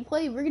epic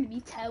gameplay? We're gonna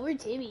be Tower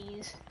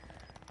Timmies.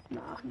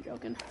 Nah, I'm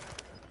joking.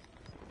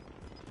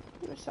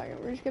 Wait a second,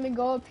 we're just gonna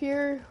go up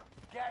here,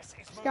 Gas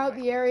is scout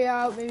moving. the area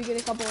out, maybe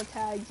get a couple of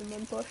tags, and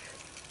then push.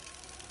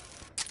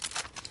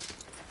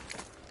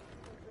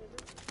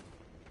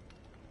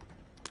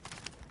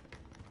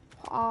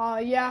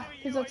 Yeah,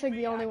 because that's like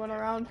the only one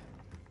around.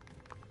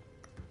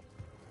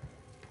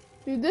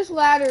 Dude, this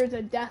ladder is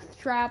a death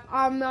trap.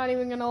 I'm not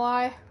even gonna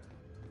lie.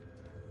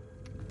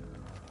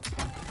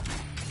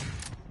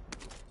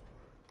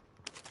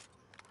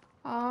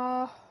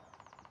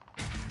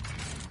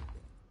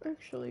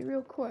 Actually,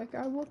 real quick,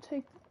 I will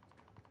take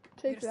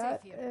You're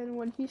that, safe here. and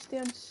when he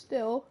stands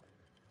still.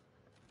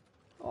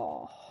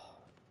 Oh.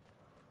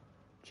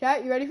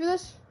 Chat, you ready for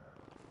this?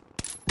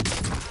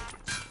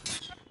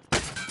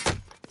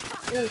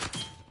 Ooh.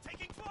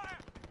 Taking fire.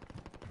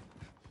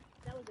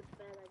 That was a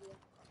bad idea.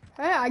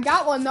 Hey, I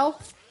got one though.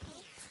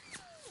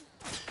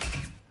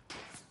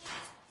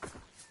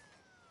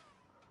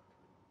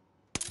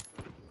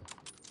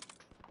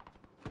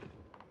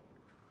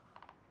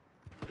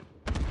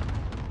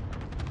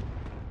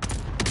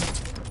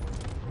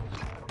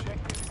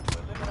 Objective is to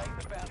eliminate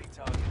the bounty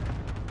target.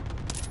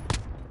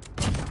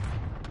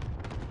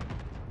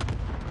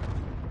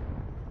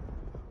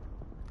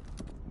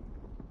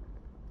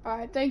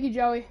 Alright, thank you,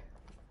 Joey.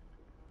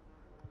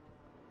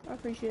 I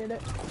appreciate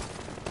it.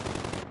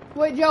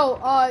 Wait, Joe,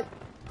 Loadout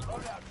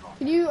drop.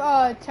 can you,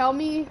 tell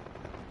me,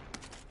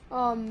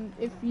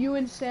 if you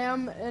and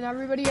Sam and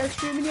everybody are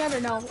streaming yet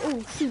or no?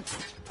 Oh, shoot.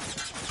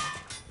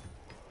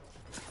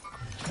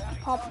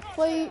 Pop a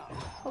plate.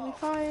 I'll be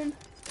fine.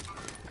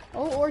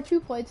 Oh, or 2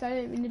 plates. I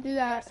didn't mean to do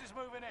that. Gas is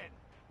moving in.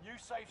 New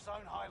safe zone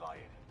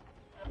highlighted.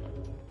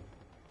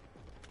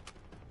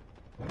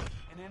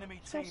 An enemy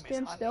This guy team is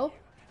stand hunting still? you.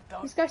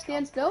 Don't This guy become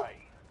stand still? prey.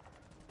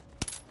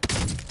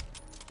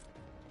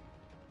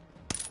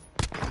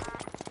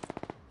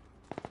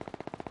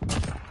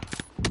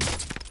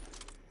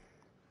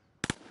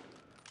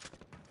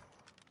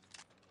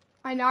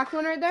 I knocked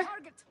one right there.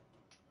 Target.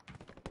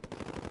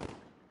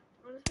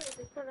 Honestly, at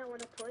this point I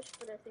want to push,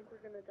 but I think we're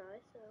gonna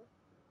die, so.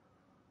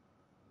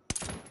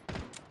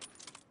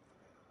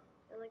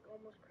 I like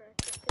almost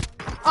cracked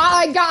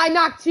it down. I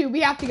knocked 2. We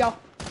have to go.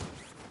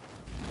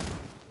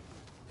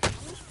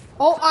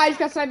 Oh, I just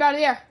got sniped out of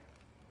the air.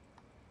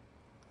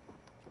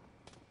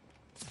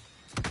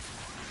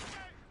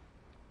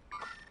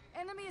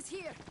 Enemy is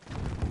here.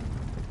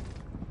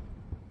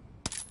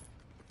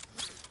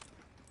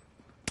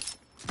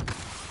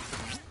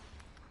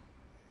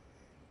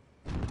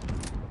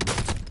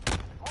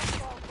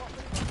 Hostile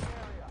dropping into the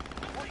area.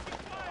 Taking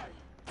fire.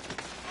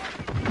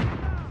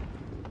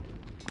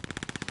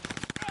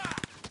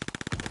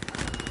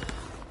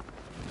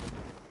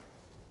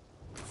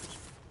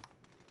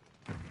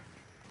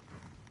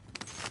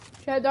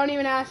 Chad, don't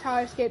even ask how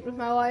I escaped with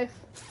my life.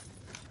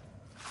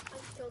 I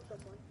killed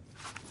someone.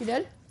 You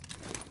did?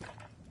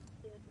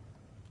 Yeah.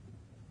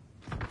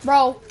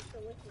 Bro, You're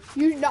still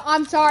with me. no,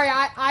 I'm sorry.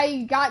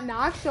 I got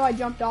knocked, so I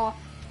jumped off.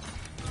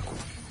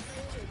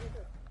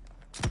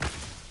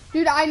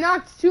 Dude, I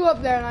knocked 2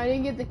 up there and I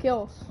didn't get the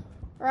kills.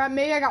 Or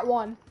maybe I got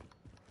 1.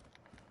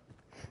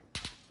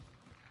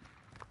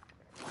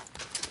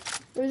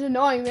 It was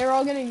annoying. They were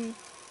all getting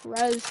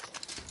rezzed.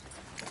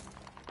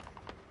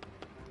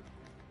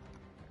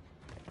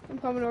 I'm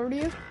coming over to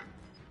you.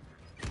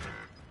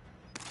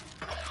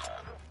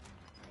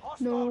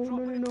 No, Hostile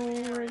dropping into no, the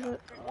where is area.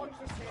 it? Watch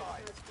the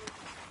skies.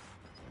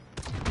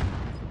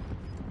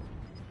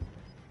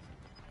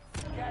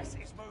 Gas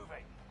is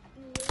moving.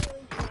 You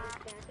literally turned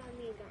back on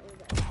me and got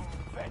rid of it.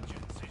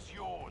 Vengeance is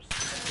yours.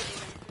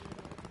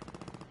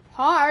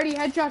 Huh? I already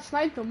headshot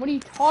sniped them. What are you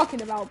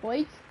talking about,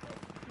 Blake?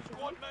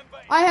 Squad member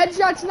I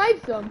headshot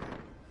sniped them.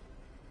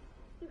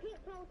 You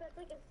can't tell if that's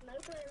like a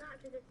sniper or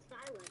not because it's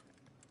silent.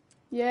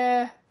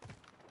 Yeah.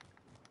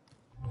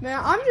 Man,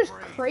 I'm just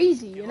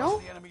crazy, you know?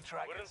 The enemy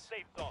trackers. We're in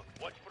safe zone.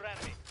 Watch for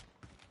enemy.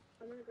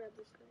 I'm gonna grab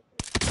this sniper.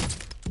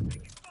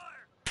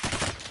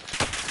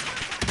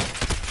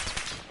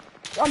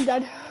 I'm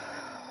dead.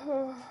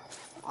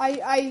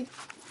 I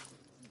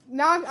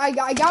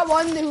got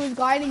one who was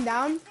gliding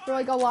down for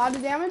like a lot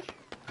of damage.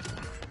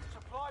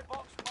 Supply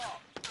box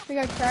marked. I think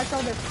I cracked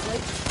all their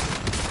plates.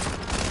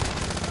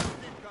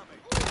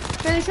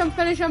 Finish him,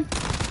 finish him.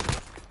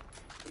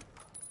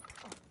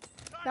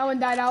 That one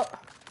died out.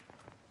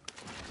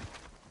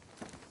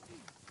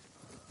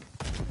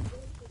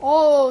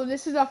 Oh,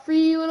 this is a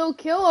free little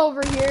kill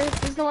over here.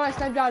 This is the one I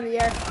sniped out of the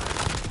air.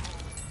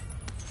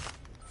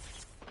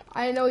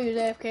 I didn't know he was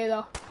AFK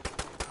though.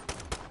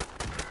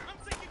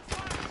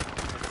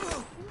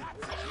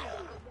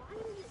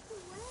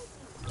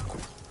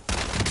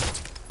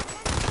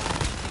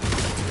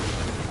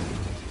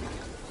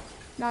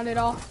 Not at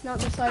all. Not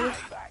in the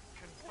slightest. Back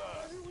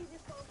confirmed.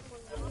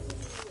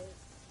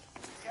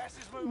 Gas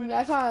is moving.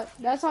 That's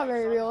not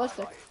very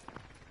realistic.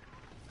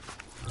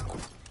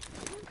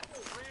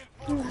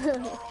 Reinforcements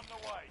are on the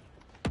way.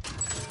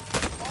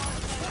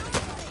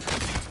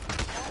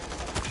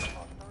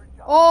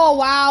 Oh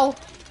wow.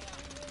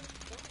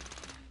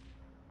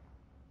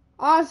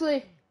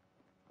 Honestly,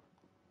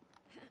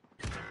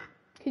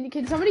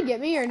 can somebody get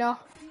me or no?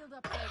 Field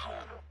up right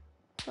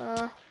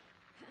here.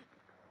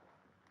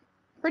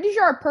 Pretty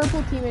sure our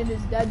purple teammate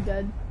is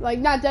dead. Like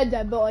not dead,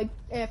 but like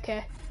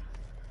AFK.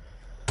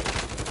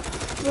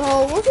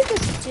 Bro, look at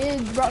this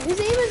kid, bro. His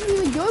aim isn't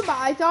even good, but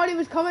I thought he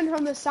was coming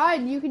from the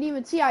side, and you can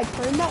even see I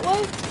turned that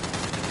way.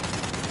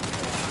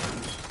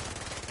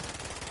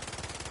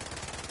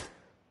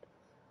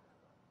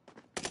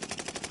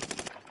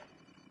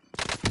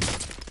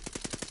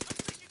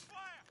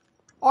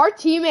 Our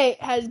teammate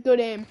has good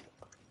aim.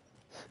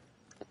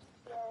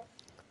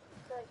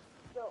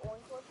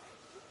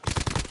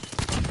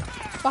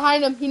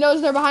 Behind him. He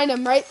knows they're behind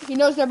him, right? He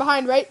knows they're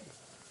behind, right?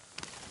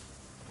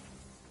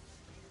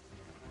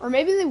 Or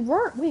maybe they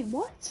weren't. Wait,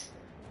 what?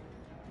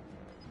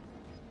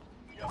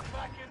 You're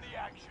back in the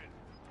action.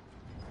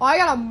 Oh, I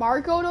got a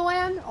Marco to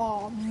land?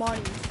 Oh,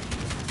 money.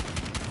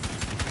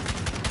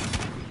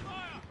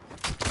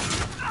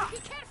 Be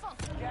careful.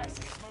 Gas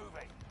is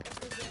moving.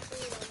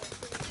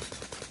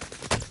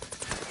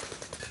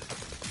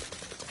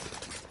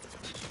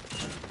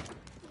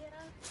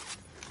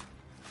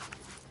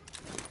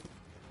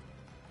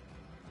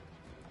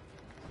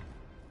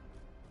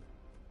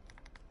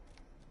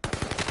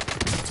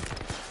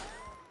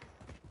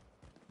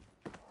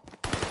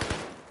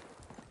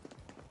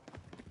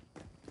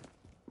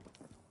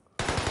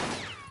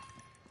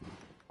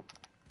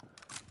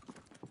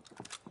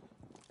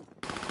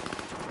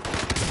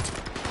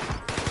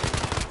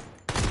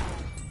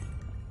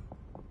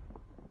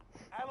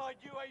 Allied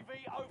UAV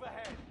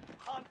overhead.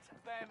 Hunt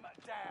them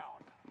down.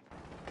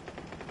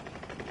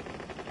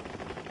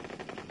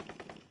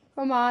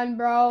 Come on,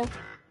 bro.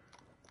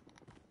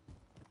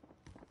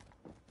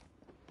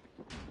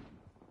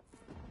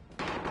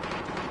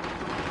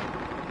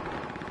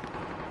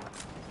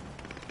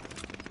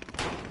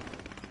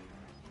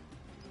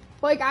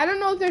 Like, I don't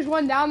know if there's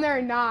one down there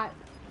or not.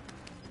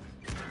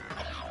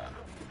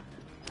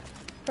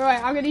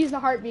 Alright, I'm gonna use the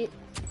heartbeat.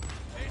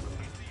 This is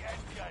the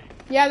end game.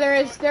 Yeah, there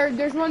is.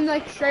 There's one,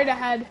 like, straight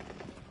ahead.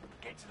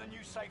 Get to the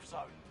new safe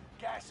zone.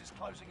 Gas is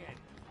closing in.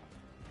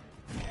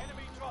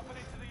 Enemy dropping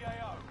into the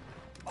AO.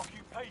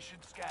 Occupation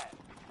scan.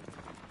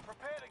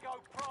 Prepare to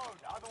go prone,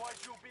 otherwise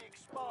you'll be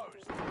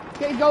exposed.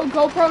 Okay,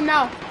 go prone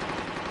now.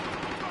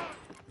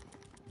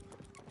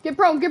 Get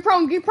prone.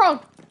 Stay prone.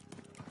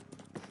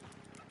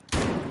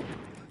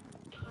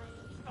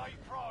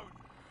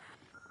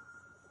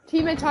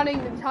 Teammate's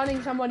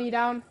hunting somebody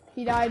down.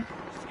 He died.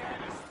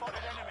 Scanners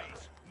spotted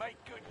enemies. Make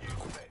good use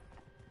of it.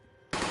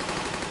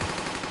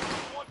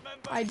 Squad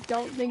member I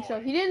don't think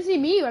so. He didn't see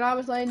me when I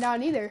was laying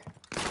down either.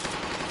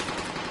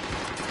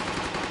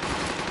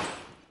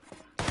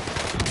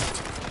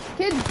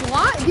 Kids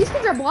blind. These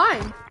kids are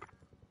blind.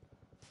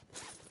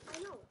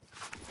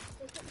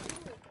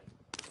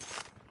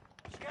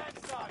 Scan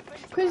start.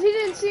 Things Because he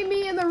didn't see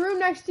me in the room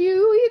next to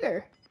you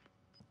either.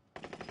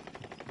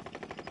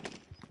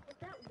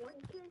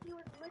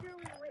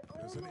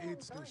 There's an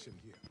aid station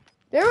here.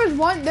 There was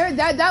one there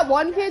that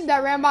one kid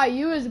that ran by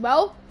you as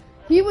well.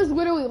 He was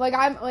literally like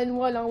and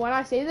when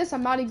I say this,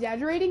 I'm not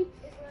exaggerating.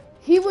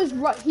 He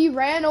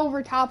ran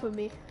over top of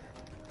me.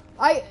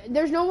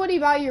 There's nobody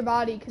by your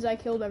body because I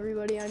killed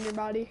everybody on your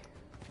body.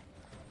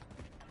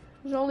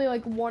 There's only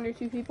like 1 or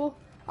 2 people.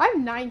 I have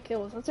 9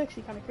 kills. That's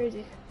actually kind of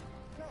crazy.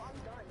 No, I'm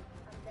done.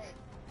 I'm dead.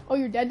 Oh,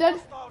 you're dead?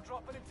 hostile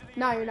dropping into the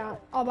No, area. you're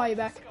not. I'll buy you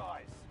back.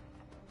 Skies.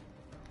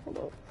 Hold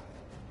up.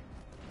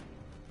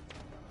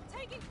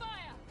 Taking fire.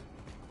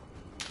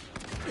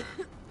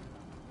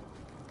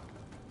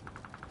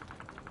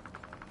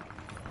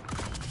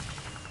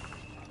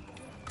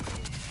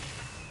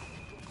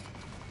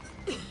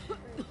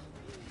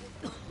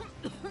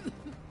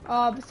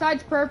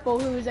 Besides Purple,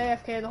 who was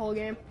AFK the whole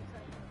game.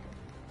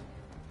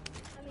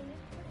 I mean,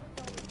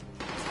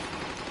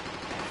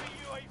 Enemy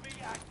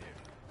UAV active.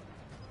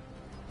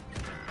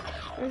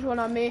 There's one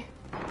on me.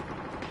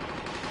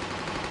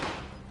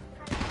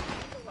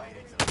 Made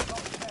it to the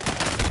top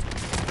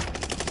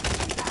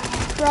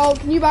 10. Bro,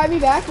 can you buy me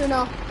back or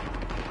no?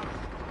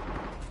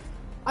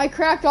 I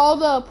cracked all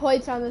the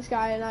plates on this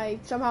guy and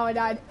somehow I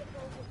died.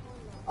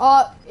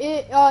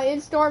 In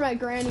storm at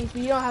Granny's,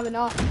 but you don't have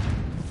enough.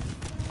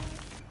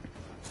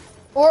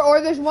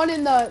 Or there's one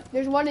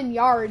in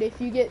yard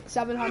if you get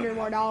 $700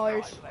 more.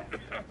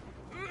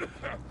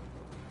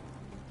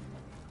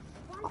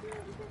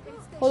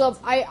 Hold up,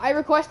 I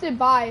requested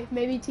buy.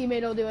 Maybe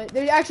teammate will do it.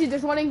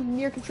 There's one in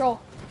near control.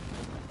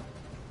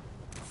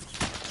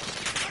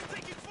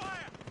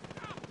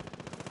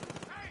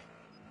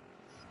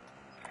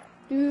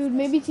 Dude,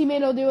 maybe teammate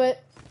will do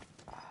it.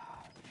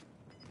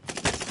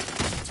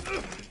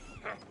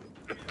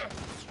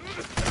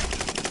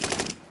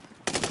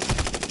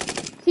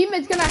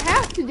 teammate's gonna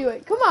have to do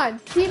it. Come on,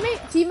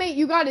 teammate,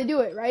 you gotta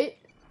do it, right?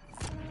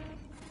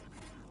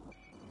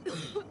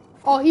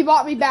 Oh, he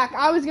bought me back.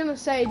 I was gonna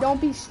say,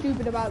 don't be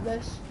stupid about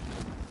this.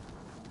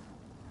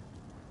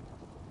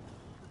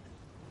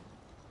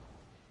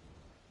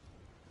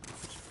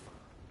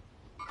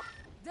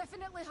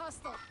 Definitely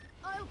hostile.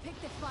 I'll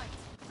pick the fight.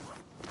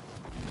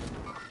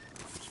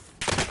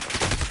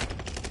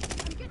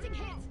 I'm getting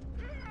hit.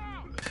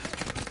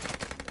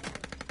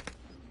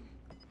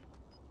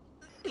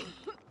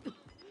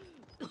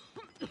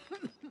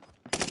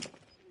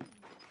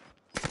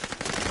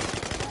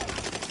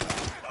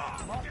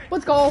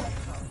 Let's go. They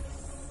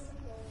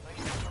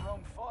picked the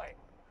wrong fight.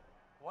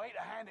 Way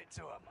to hand it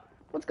to them.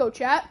 Let's go,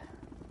 chat.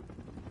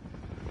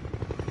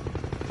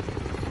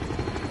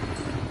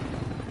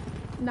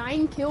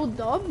 9 kill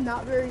dub.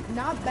 Not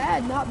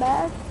bad, not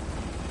bad.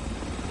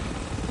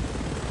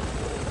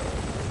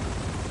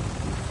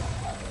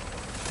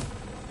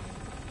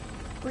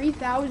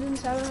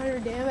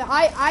 $3,700 damage.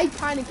 I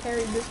kind of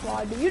carried this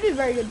squad, but you did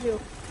very good too.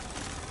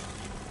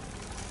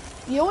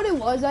 You know what it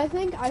was? I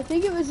think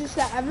it was just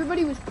that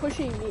everybody was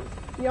pushing me.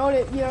 You know what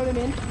I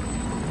mean?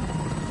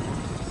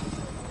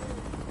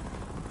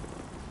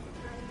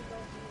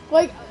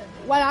 Like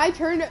when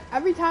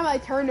every time I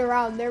turned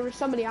around, there was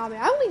somebody on me.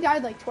 I only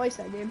died like twice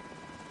that game.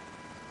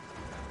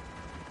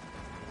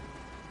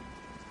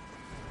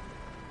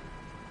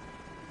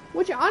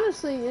 Which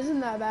honestly isn't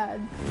that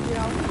bad, you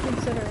know,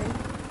 considering.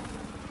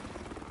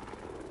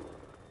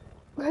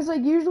 Because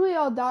like usually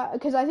I'll die,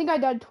 because I think I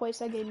died twice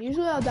that game.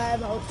 Usually I'll die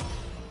about,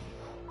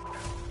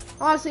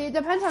 honestly, it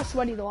depends how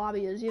sweaty the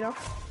lobby is, you know.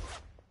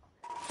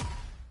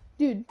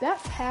 Dude,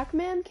 that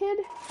Pac-Man kid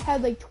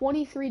had like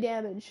 23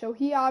 damage, so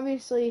he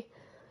obviously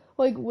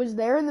like was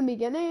there in the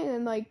beginning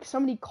and like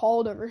somebody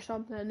called him or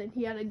something and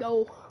he had to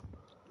go.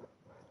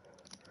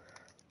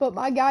 But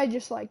my guy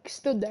just like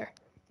stood there.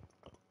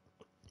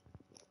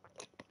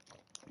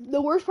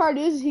 The worst part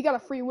is he got a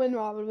free win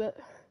off of it.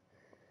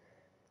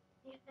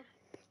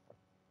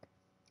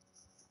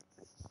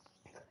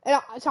 And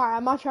sorry,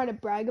 I'm not trying to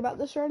brag about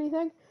this or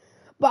anything,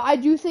 but I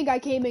do think I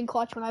came in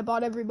clutch when I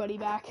bought everybody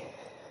back.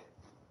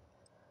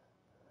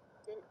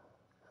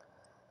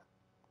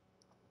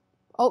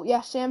 Oh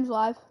yeah, Sam's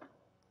live.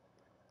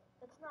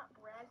 It's not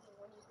bragging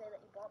when you say that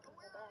you bought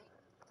people back.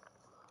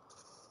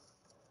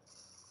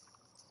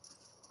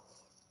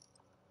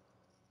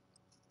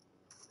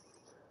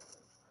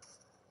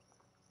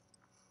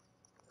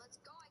 Let's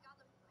go. I got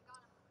him.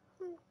 I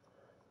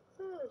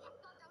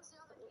thought that was the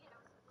other kid. I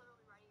was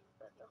literally right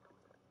here.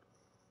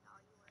 No,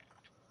 you weren't.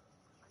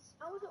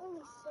 How was it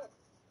only 6?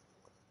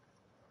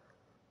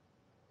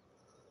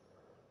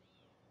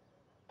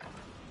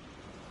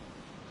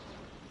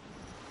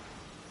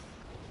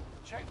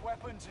 Check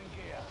weapons and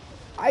gear.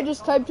 I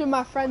just typed in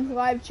my friend's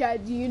live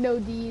chat, do you know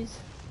these?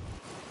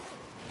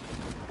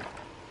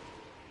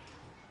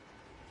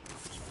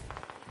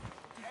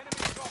 Enemy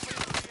dropping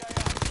into the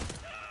AO.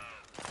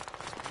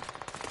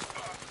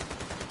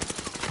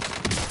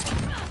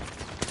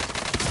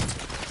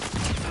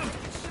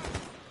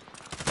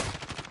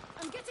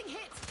 I'm getting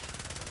hit.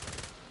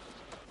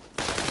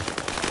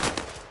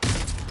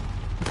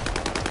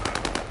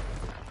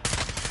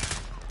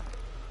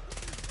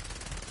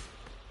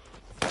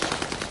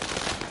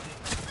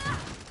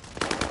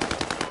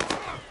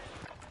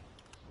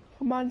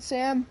 Come on,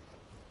 Sam.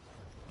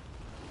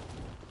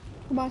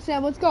 Come on,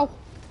 Sam, let's go.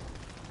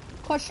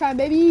 Clutch time,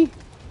 baby.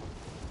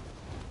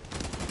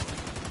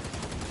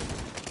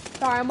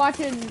 Sorry, I'm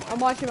watching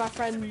my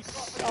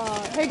friends.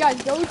 Hey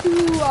guys, go to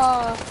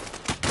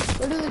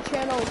the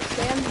channel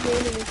Sam's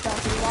Gaming and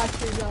stuff and watch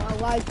his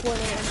live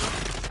Fortnite.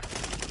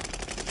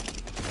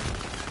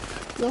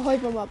 You'll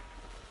hype him up.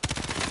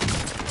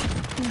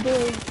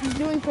 He's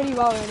doing pretty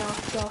well right now,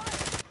 so.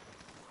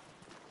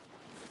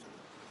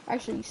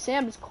 Actually,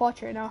 Sam is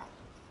clutch right now.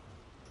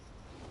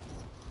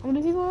 How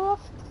many people are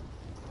left?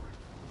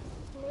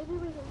 Maybe we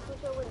can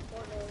switch over to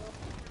Fortnite.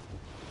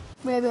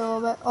 Maybe a little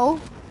bit. Oh.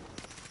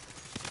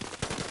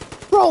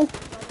 Bro!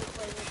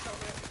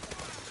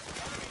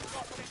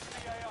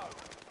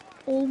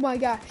 Oh my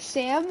gosh,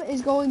 Sam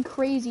is going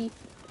crazy.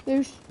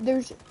 There's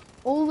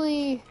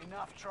only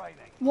Enough training.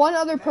 one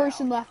other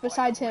person left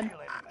besides him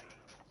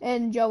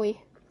and Joey.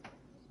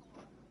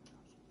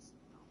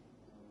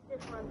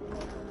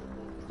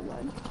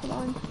 Come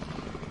on.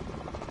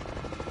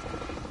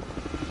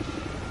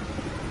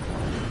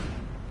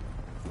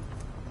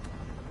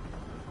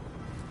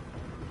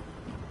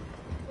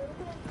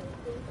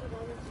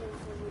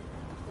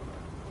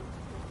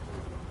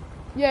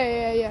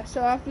 Yeah.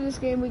 So after this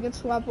game, we can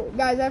swap.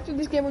 Guys, after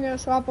this game, we're gonna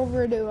swap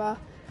over to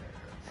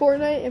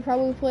Fortnite and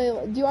probably play.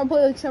 Do you want to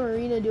play like some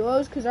arena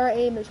duos? Because our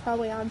aim is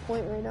probably on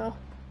point right now.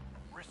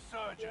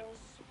 Resurgence.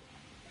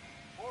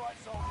 All right,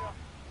 soldier.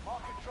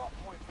 Mark a drop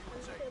point for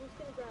your team.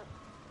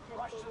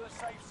 Rush to the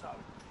safe zone.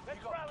 You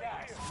got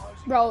gas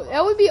closing. Bro,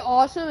 that would be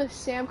awesome if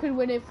Sam could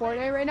win in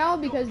Fortnite right now,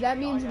 because that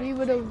means we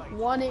would have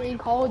won it in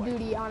Call of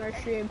Duty on our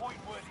stream,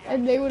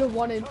 and they would have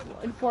won in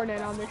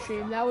Fortnite on their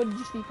stream. That would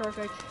just be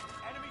perfect.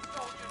 Enemy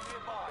soldiers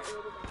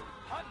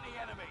nearby. Hunt the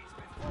enemies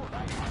before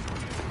they hunt you.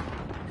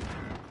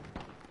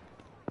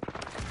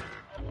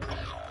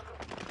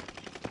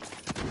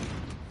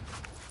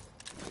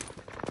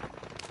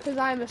 Because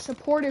I'm a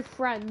supportive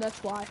friend,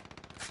 that's why.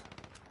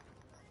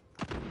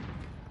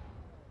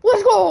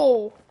 Let's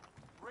go!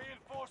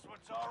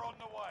 Reinforcements are on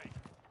the way.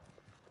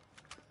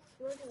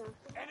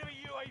 Enemy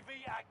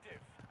UAV active.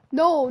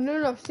 No.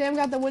 Sam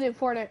got the win in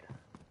Fortnite.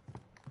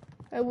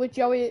 With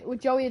Joey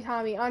and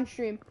Tommy on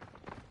stream.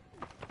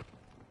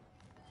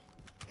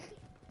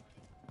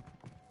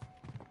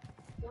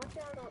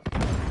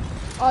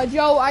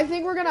 Joe, I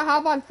think we're gonna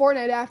hop on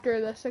Fortnite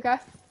after this, okay?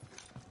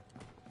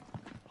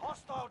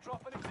 Hostile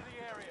dropping into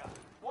the area.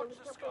 Watch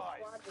the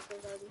skies.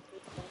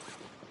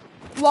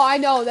 Well, I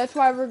know, that's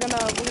why we're gonna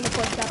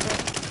play separate.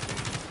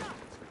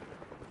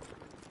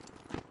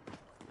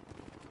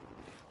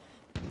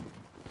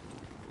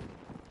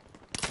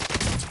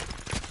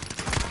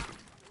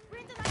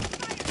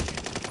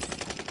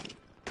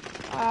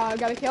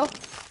 Got a kill.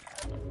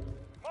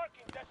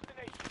 Marking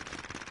destination.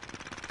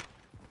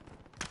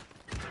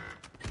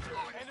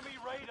 Enemy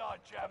radar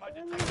jammer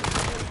detected in the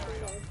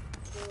area.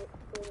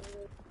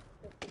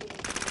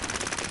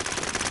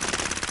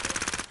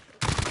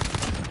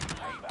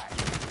 Payback.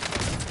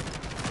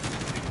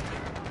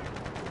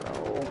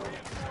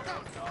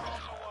 Reinforcements are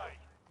on the way.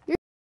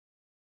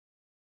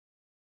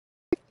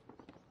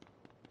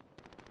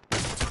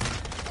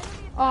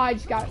 Oh, I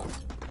just got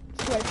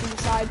swiped from the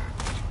side.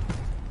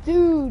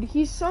 Dude,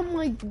 he's some,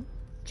 like,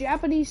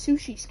 Japanese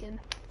sushi skin.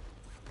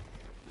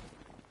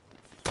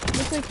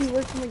 Looks like he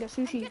works in, like, a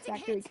sushi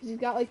factory, because he's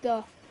got, like,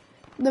 the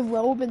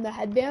robe and the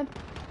headband.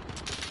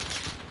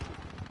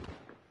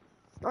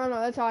 I don't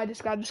know, that's how I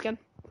describe the skin.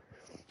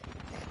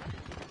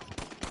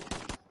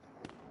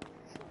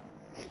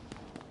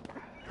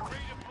 You're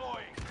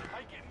redeploying.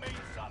 Make it mean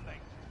something.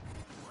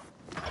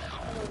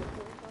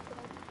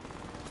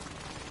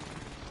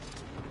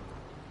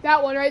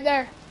 That one right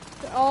there.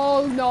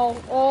 Oh, no.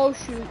 Oh,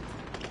 shoot.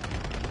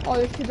 Oh,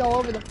 there's kids all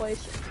over the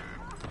place.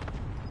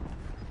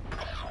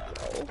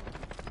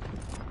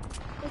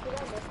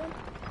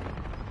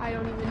 I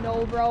don't even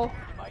know, bro. You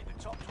made the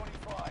top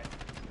 25.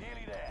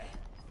 Nearly there.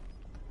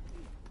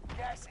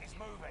 Gas is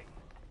moving.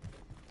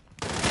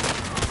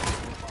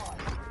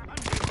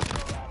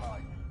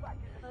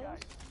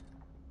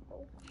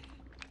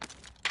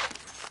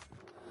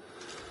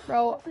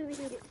 Bro,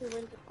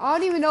 I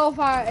don't even know if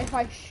I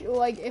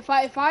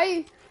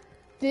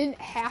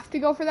didn't have to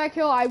go for that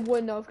kill, I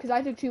wouldn't have, because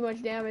I took too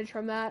much damage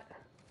from that.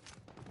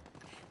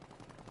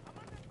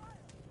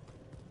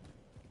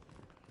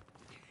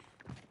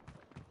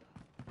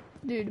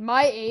 Dude,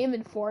 my aim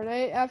in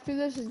Fortnite after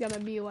this is gonna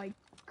be, like,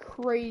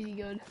 crazy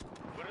good.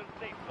 We're in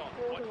safe zone.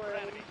 Watch for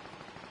enemies.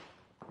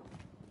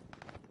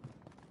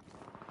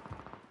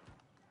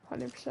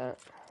 100%.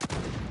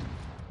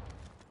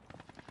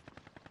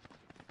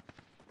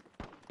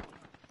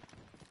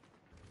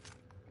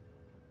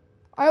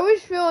 I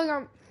always feel like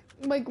I'm,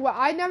 like,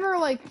 I never,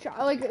 like,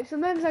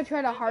 sometimes I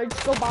try to hard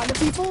scope onto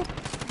people.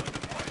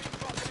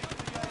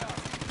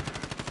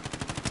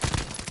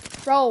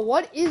 Bro,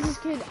 what is this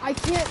kid? I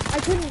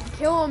couldn't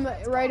kill him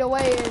right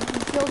away, and he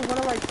killed one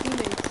of our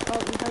teammates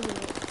because of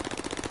it.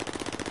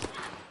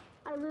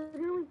 I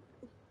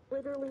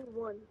literally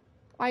won.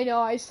 I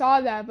know, I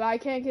saw that, but I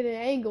can't get an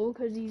angle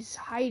because he's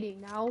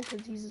hiding now,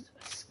 because he's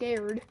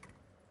scared.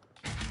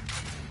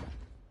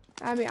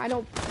 I mean, I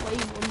don't play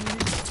one.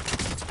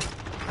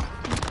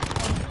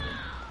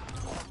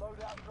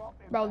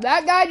 Bro,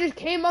 that guy just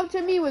came up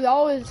to me with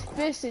all his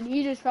fists, and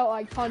he just felt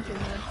like punching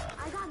me.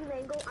 I got an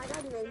angle.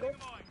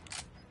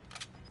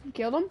 You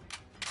killed him?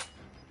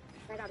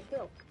 I got a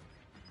kill.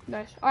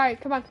 Nice. Alright,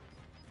 come on.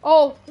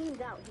 Oh,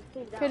 Team's out.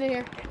 get in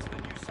here. Into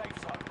the new safe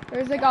zone.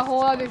 There's like a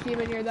whole other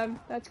team in here then.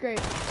 That's great.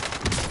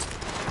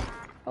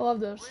 I love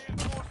those.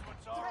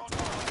 Reinforcements are on the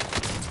way.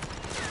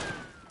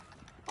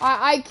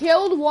 I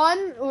killed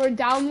one, or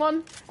down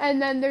one,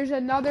 and then there's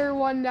another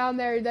one down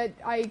there that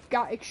I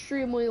got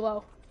extremely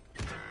low.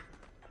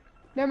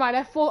 Never mind,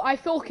 I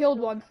full killed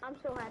one. I'm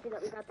so happy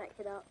that we got that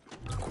kid out.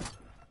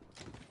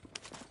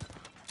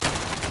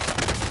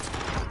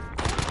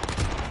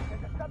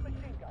 There's a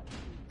submachine gun.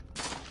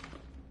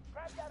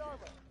 Grab that armor.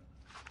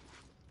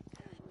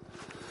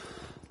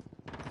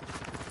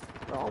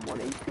 They're all 1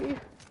 HP.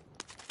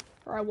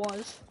 Or I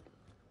was.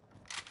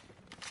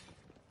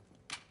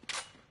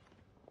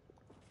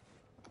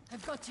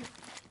 I've got you.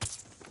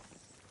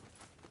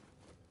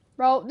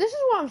 Bro, this is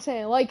what I'm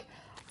saying. Like,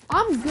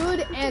 I'm good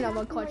and I'm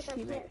a clutch I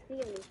teammate. can't see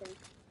anything.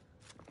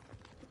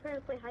 I'm trying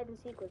to play hide and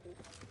seek with you.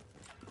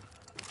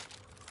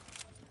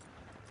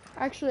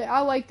 Actually, I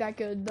like that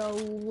good. The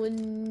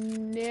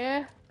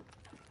Linnea.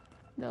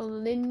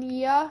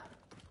 I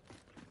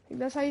think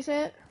that's how you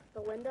say it.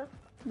 The Linda.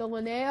 The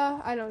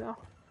Linnea? I don't know.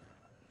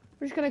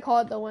 We're just gonna call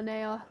it the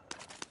Linnea.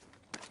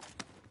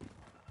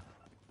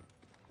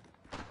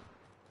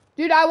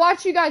 Dude, I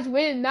watched you guys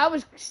win. That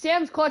was,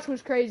 Sam's clutch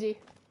was crazy.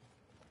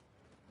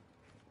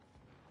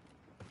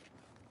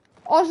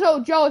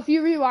 Also, Joe, if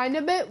you rewind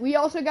a bit, we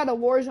also got a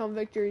Warzone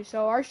victory,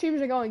 so our streams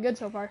are going good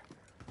so far.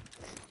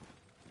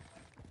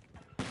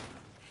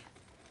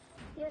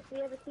 Yes, we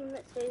have a team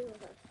that stays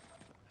with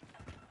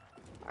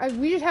us.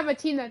 We just have a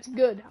team that's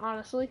good,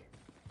 honestly.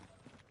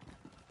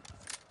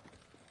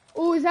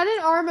 Oh, is that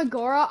an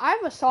Armagora? I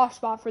have a soft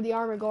spot for the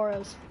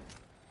Armagoras.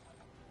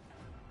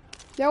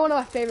 They're one of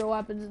my favorite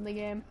weapons in the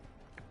game.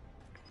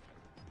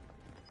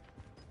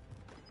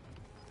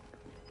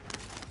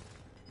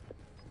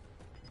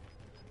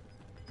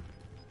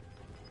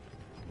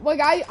 Like,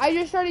 I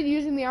just started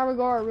using the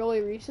Armagora really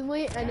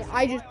recently, and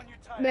I just,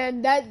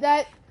 man,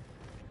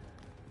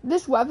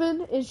 this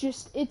weapon is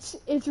just, it's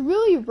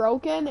really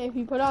broken if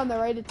you put on the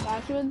right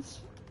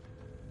attachments.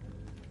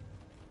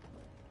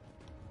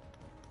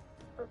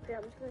 Okay,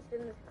 I'm just gonna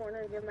sit in this corner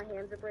and give my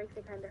hands a break.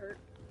 They kind of hurt.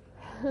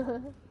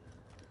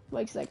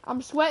 Mike's like,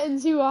 I'm sweating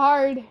too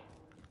hard.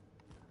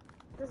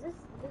 Does that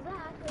actually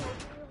happen to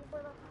you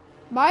before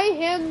though? My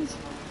hands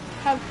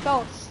have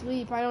fell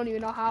asleep. I don't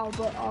even know how,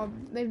 but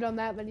they've done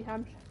that many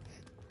times.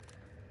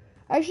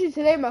 Actually,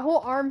 today my whole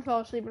arm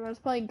fell asleep when I was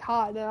playing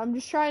COD, and I'm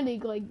just trying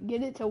to like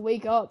get it to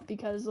wake up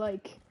because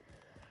like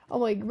I'm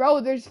like, bro,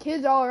 there's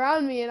kids all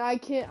around me, and I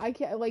can't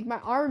like my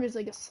arm is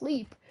like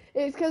asleep.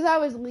 It's because I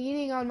was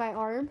leaning on my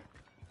arm.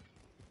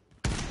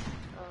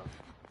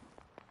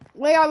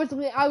 Like I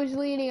was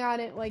leaning on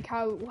it, like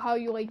how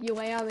you like you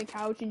lay on the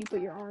couch and you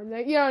put your arm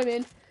there. You know what I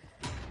mean?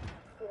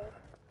 Yeah.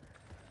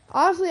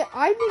 Honestly,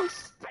 I think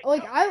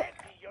like how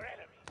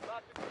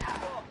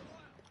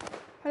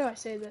do I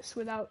say this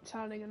without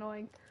sounding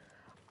annoying?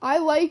 I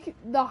like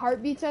the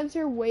heartbeat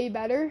sensor way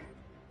better,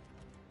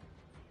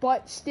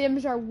 but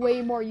stims are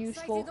way more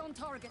useful.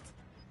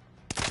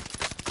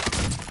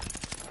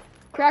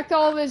 Cracked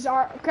all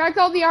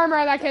the armor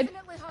on that kid.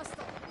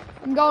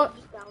 I'm going.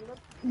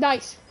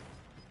 Nice.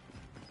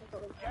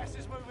 Gas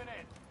is moving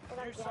in.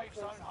 New safe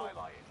zone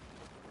highlighted.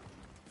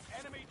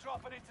 Enemy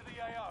dropping into the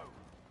AO.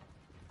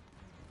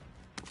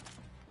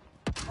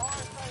 Fire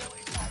sale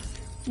is active.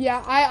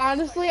 Yeah,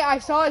 I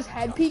saw his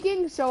head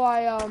peeking, so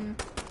I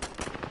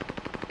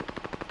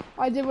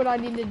did what I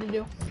needed to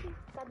do.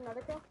 Got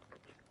another kill.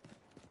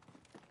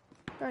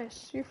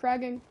 Nice, you're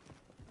fragging.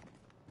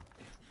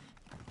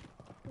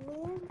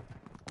 Man,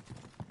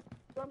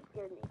 jump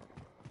scared me.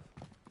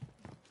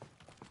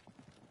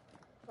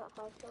 Got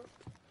 5 kills.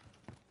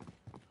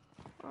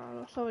 I don't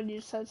know, somebody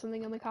just said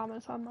something in the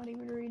comments. I'm not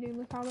even reading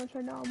the comments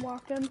right now. I'm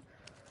locked in.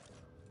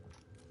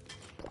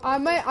 I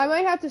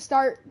might have to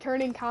start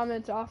turning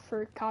comments off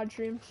for COD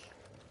streams.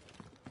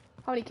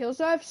 How many kills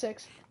do I have?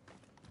 6.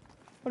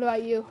 What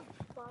about you?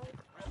 5.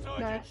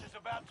 Resurgence is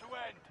about to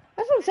end.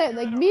 That's what I'm saying.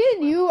 Like, me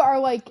and you are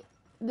like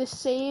the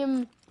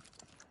same.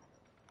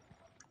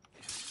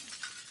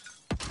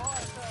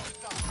 Fire sale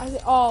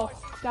done. Oh,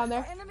 down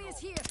there. Enemy is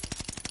here.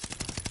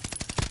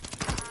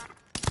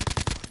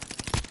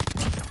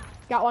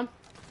 Got one.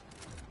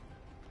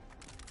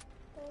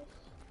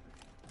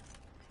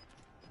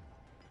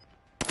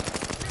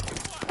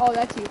 Oh,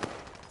 that's you.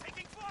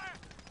 Taking fire.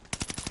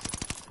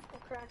 I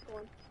cracked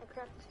one. I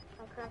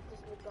cracked this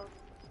big dog.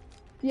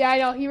 Yeah, I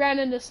know. He ran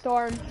into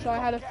Storm, so I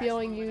had a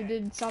feeling you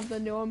did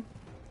something to him.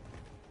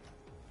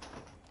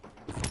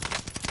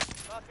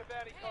 Mark a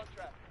bounty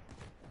contract.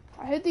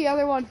 I hit the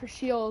other one for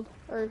shield,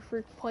 or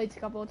for plates a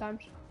couple of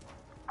times.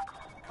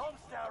 Comms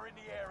tower in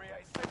the area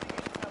is sending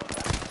intel.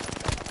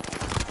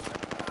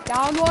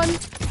 Down one.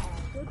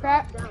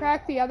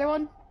 Crack the other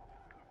one.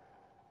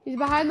 He's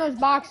behind those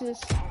boxes.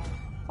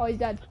 Oh, he's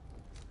dead.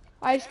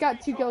 I just got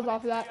 2 kills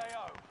off of that.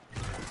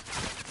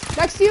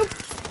 Next to you.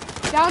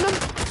 Down him.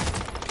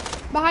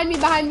 Behind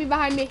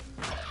me.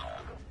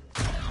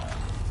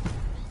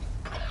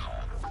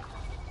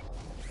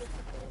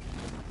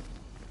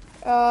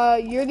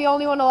 You're the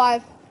only one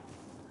alive.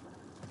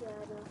 Yeah,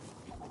 I know.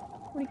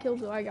 How many kills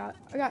do I got?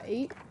 I got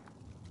 8.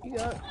 You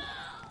got.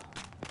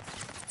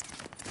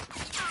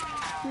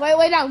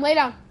 Lay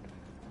down.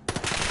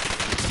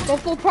 Go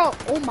full pro.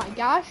 Oh my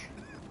gosh.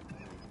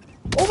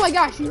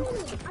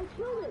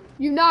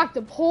 You knocked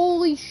him.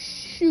 Holy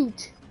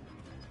shoot.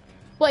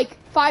 Like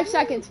 5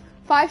 seconds.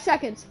 5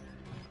 seconds.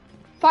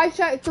 5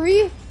 seconds.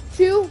 3,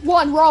 2,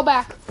 1. We're all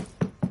back.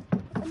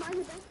 Am I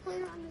the best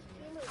player on this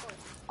team or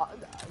what?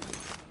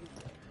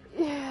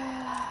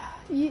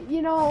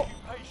 You know,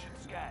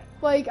 Patient scan.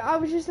 like, I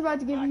was just about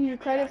to give you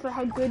credit for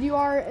how good you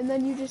are, and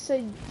then you just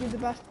said you're the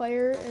best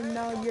player, and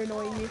now you're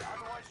annoying me.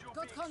 Otherwise you'll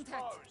Got be contact.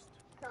 exposed.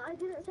 No, I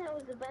didn't say I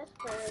was the best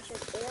player. I said,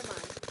 am I?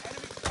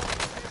 Enemy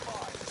soldiers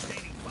nearby.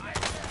 Taking fire.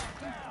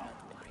 Now.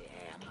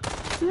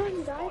 You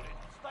didn't die?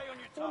 Stay on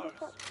your toes.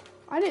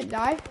 I didn't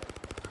die.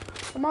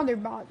 I'm on their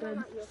bot, dude.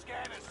 Not you.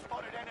 Scanners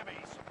spotted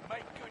enemies.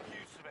 Make good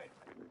use of it.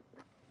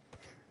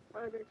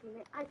 Other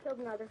teammate. I killed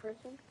another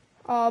person.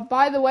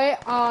 By the way,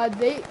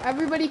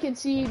 everybody can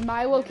see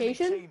my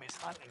location, Enemy team is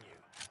hunting you.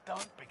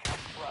 Don't become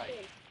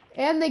brave.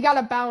 and they got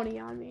a bounty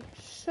on me.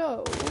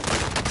 So,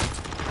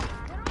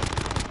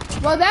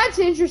 well, that's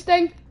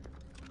interesting.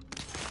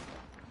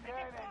 Scan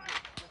ended.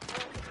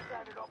 Return to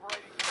standard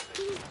operating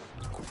procedure.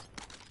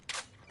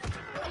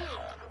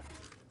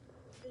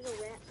 There's a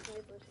rat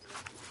sniper.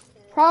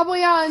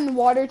 Probably on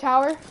water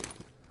tower.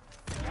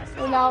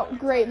 Well, now,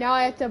 great. Now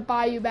I have to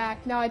buy you back.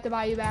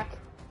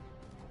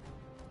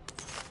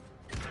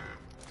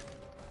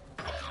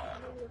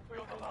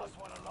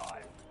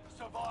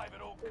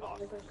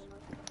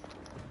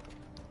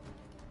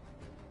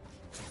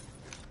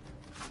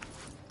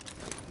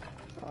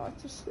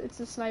 It's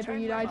a sniper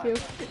 10 you die to.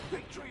 remain.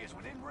 Victory is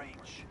within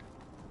reach.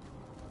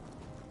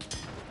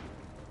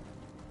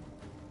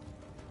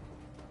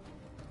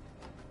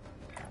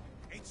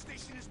 Aid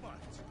station is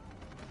marked.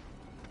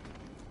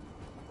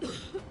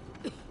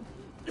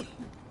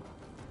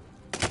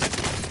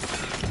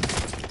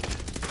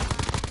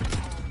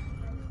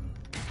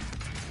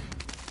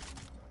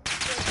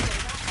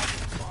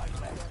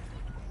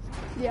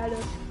 Yeah, it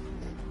is.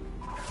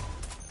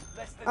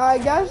 Less than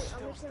Alright, 10 guys.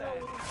 still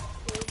standing.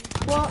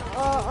 Well,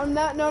 on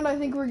that note, I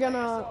think we're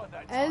gonna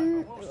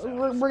end.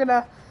 We're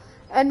gonna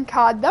end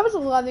COD. That was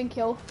 11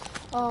 kill.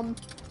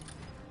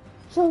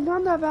 So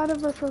not that bad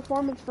of a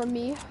performance from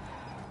me.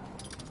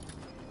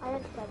 I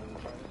had 7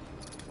 kills.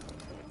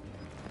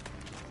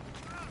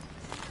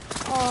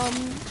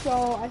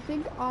 So I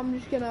think I'm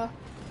just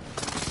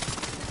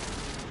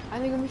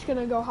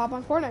gonna go hop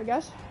on Fortnite,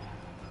 guys.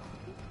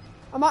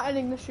 I'm not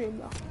ending the stream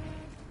though.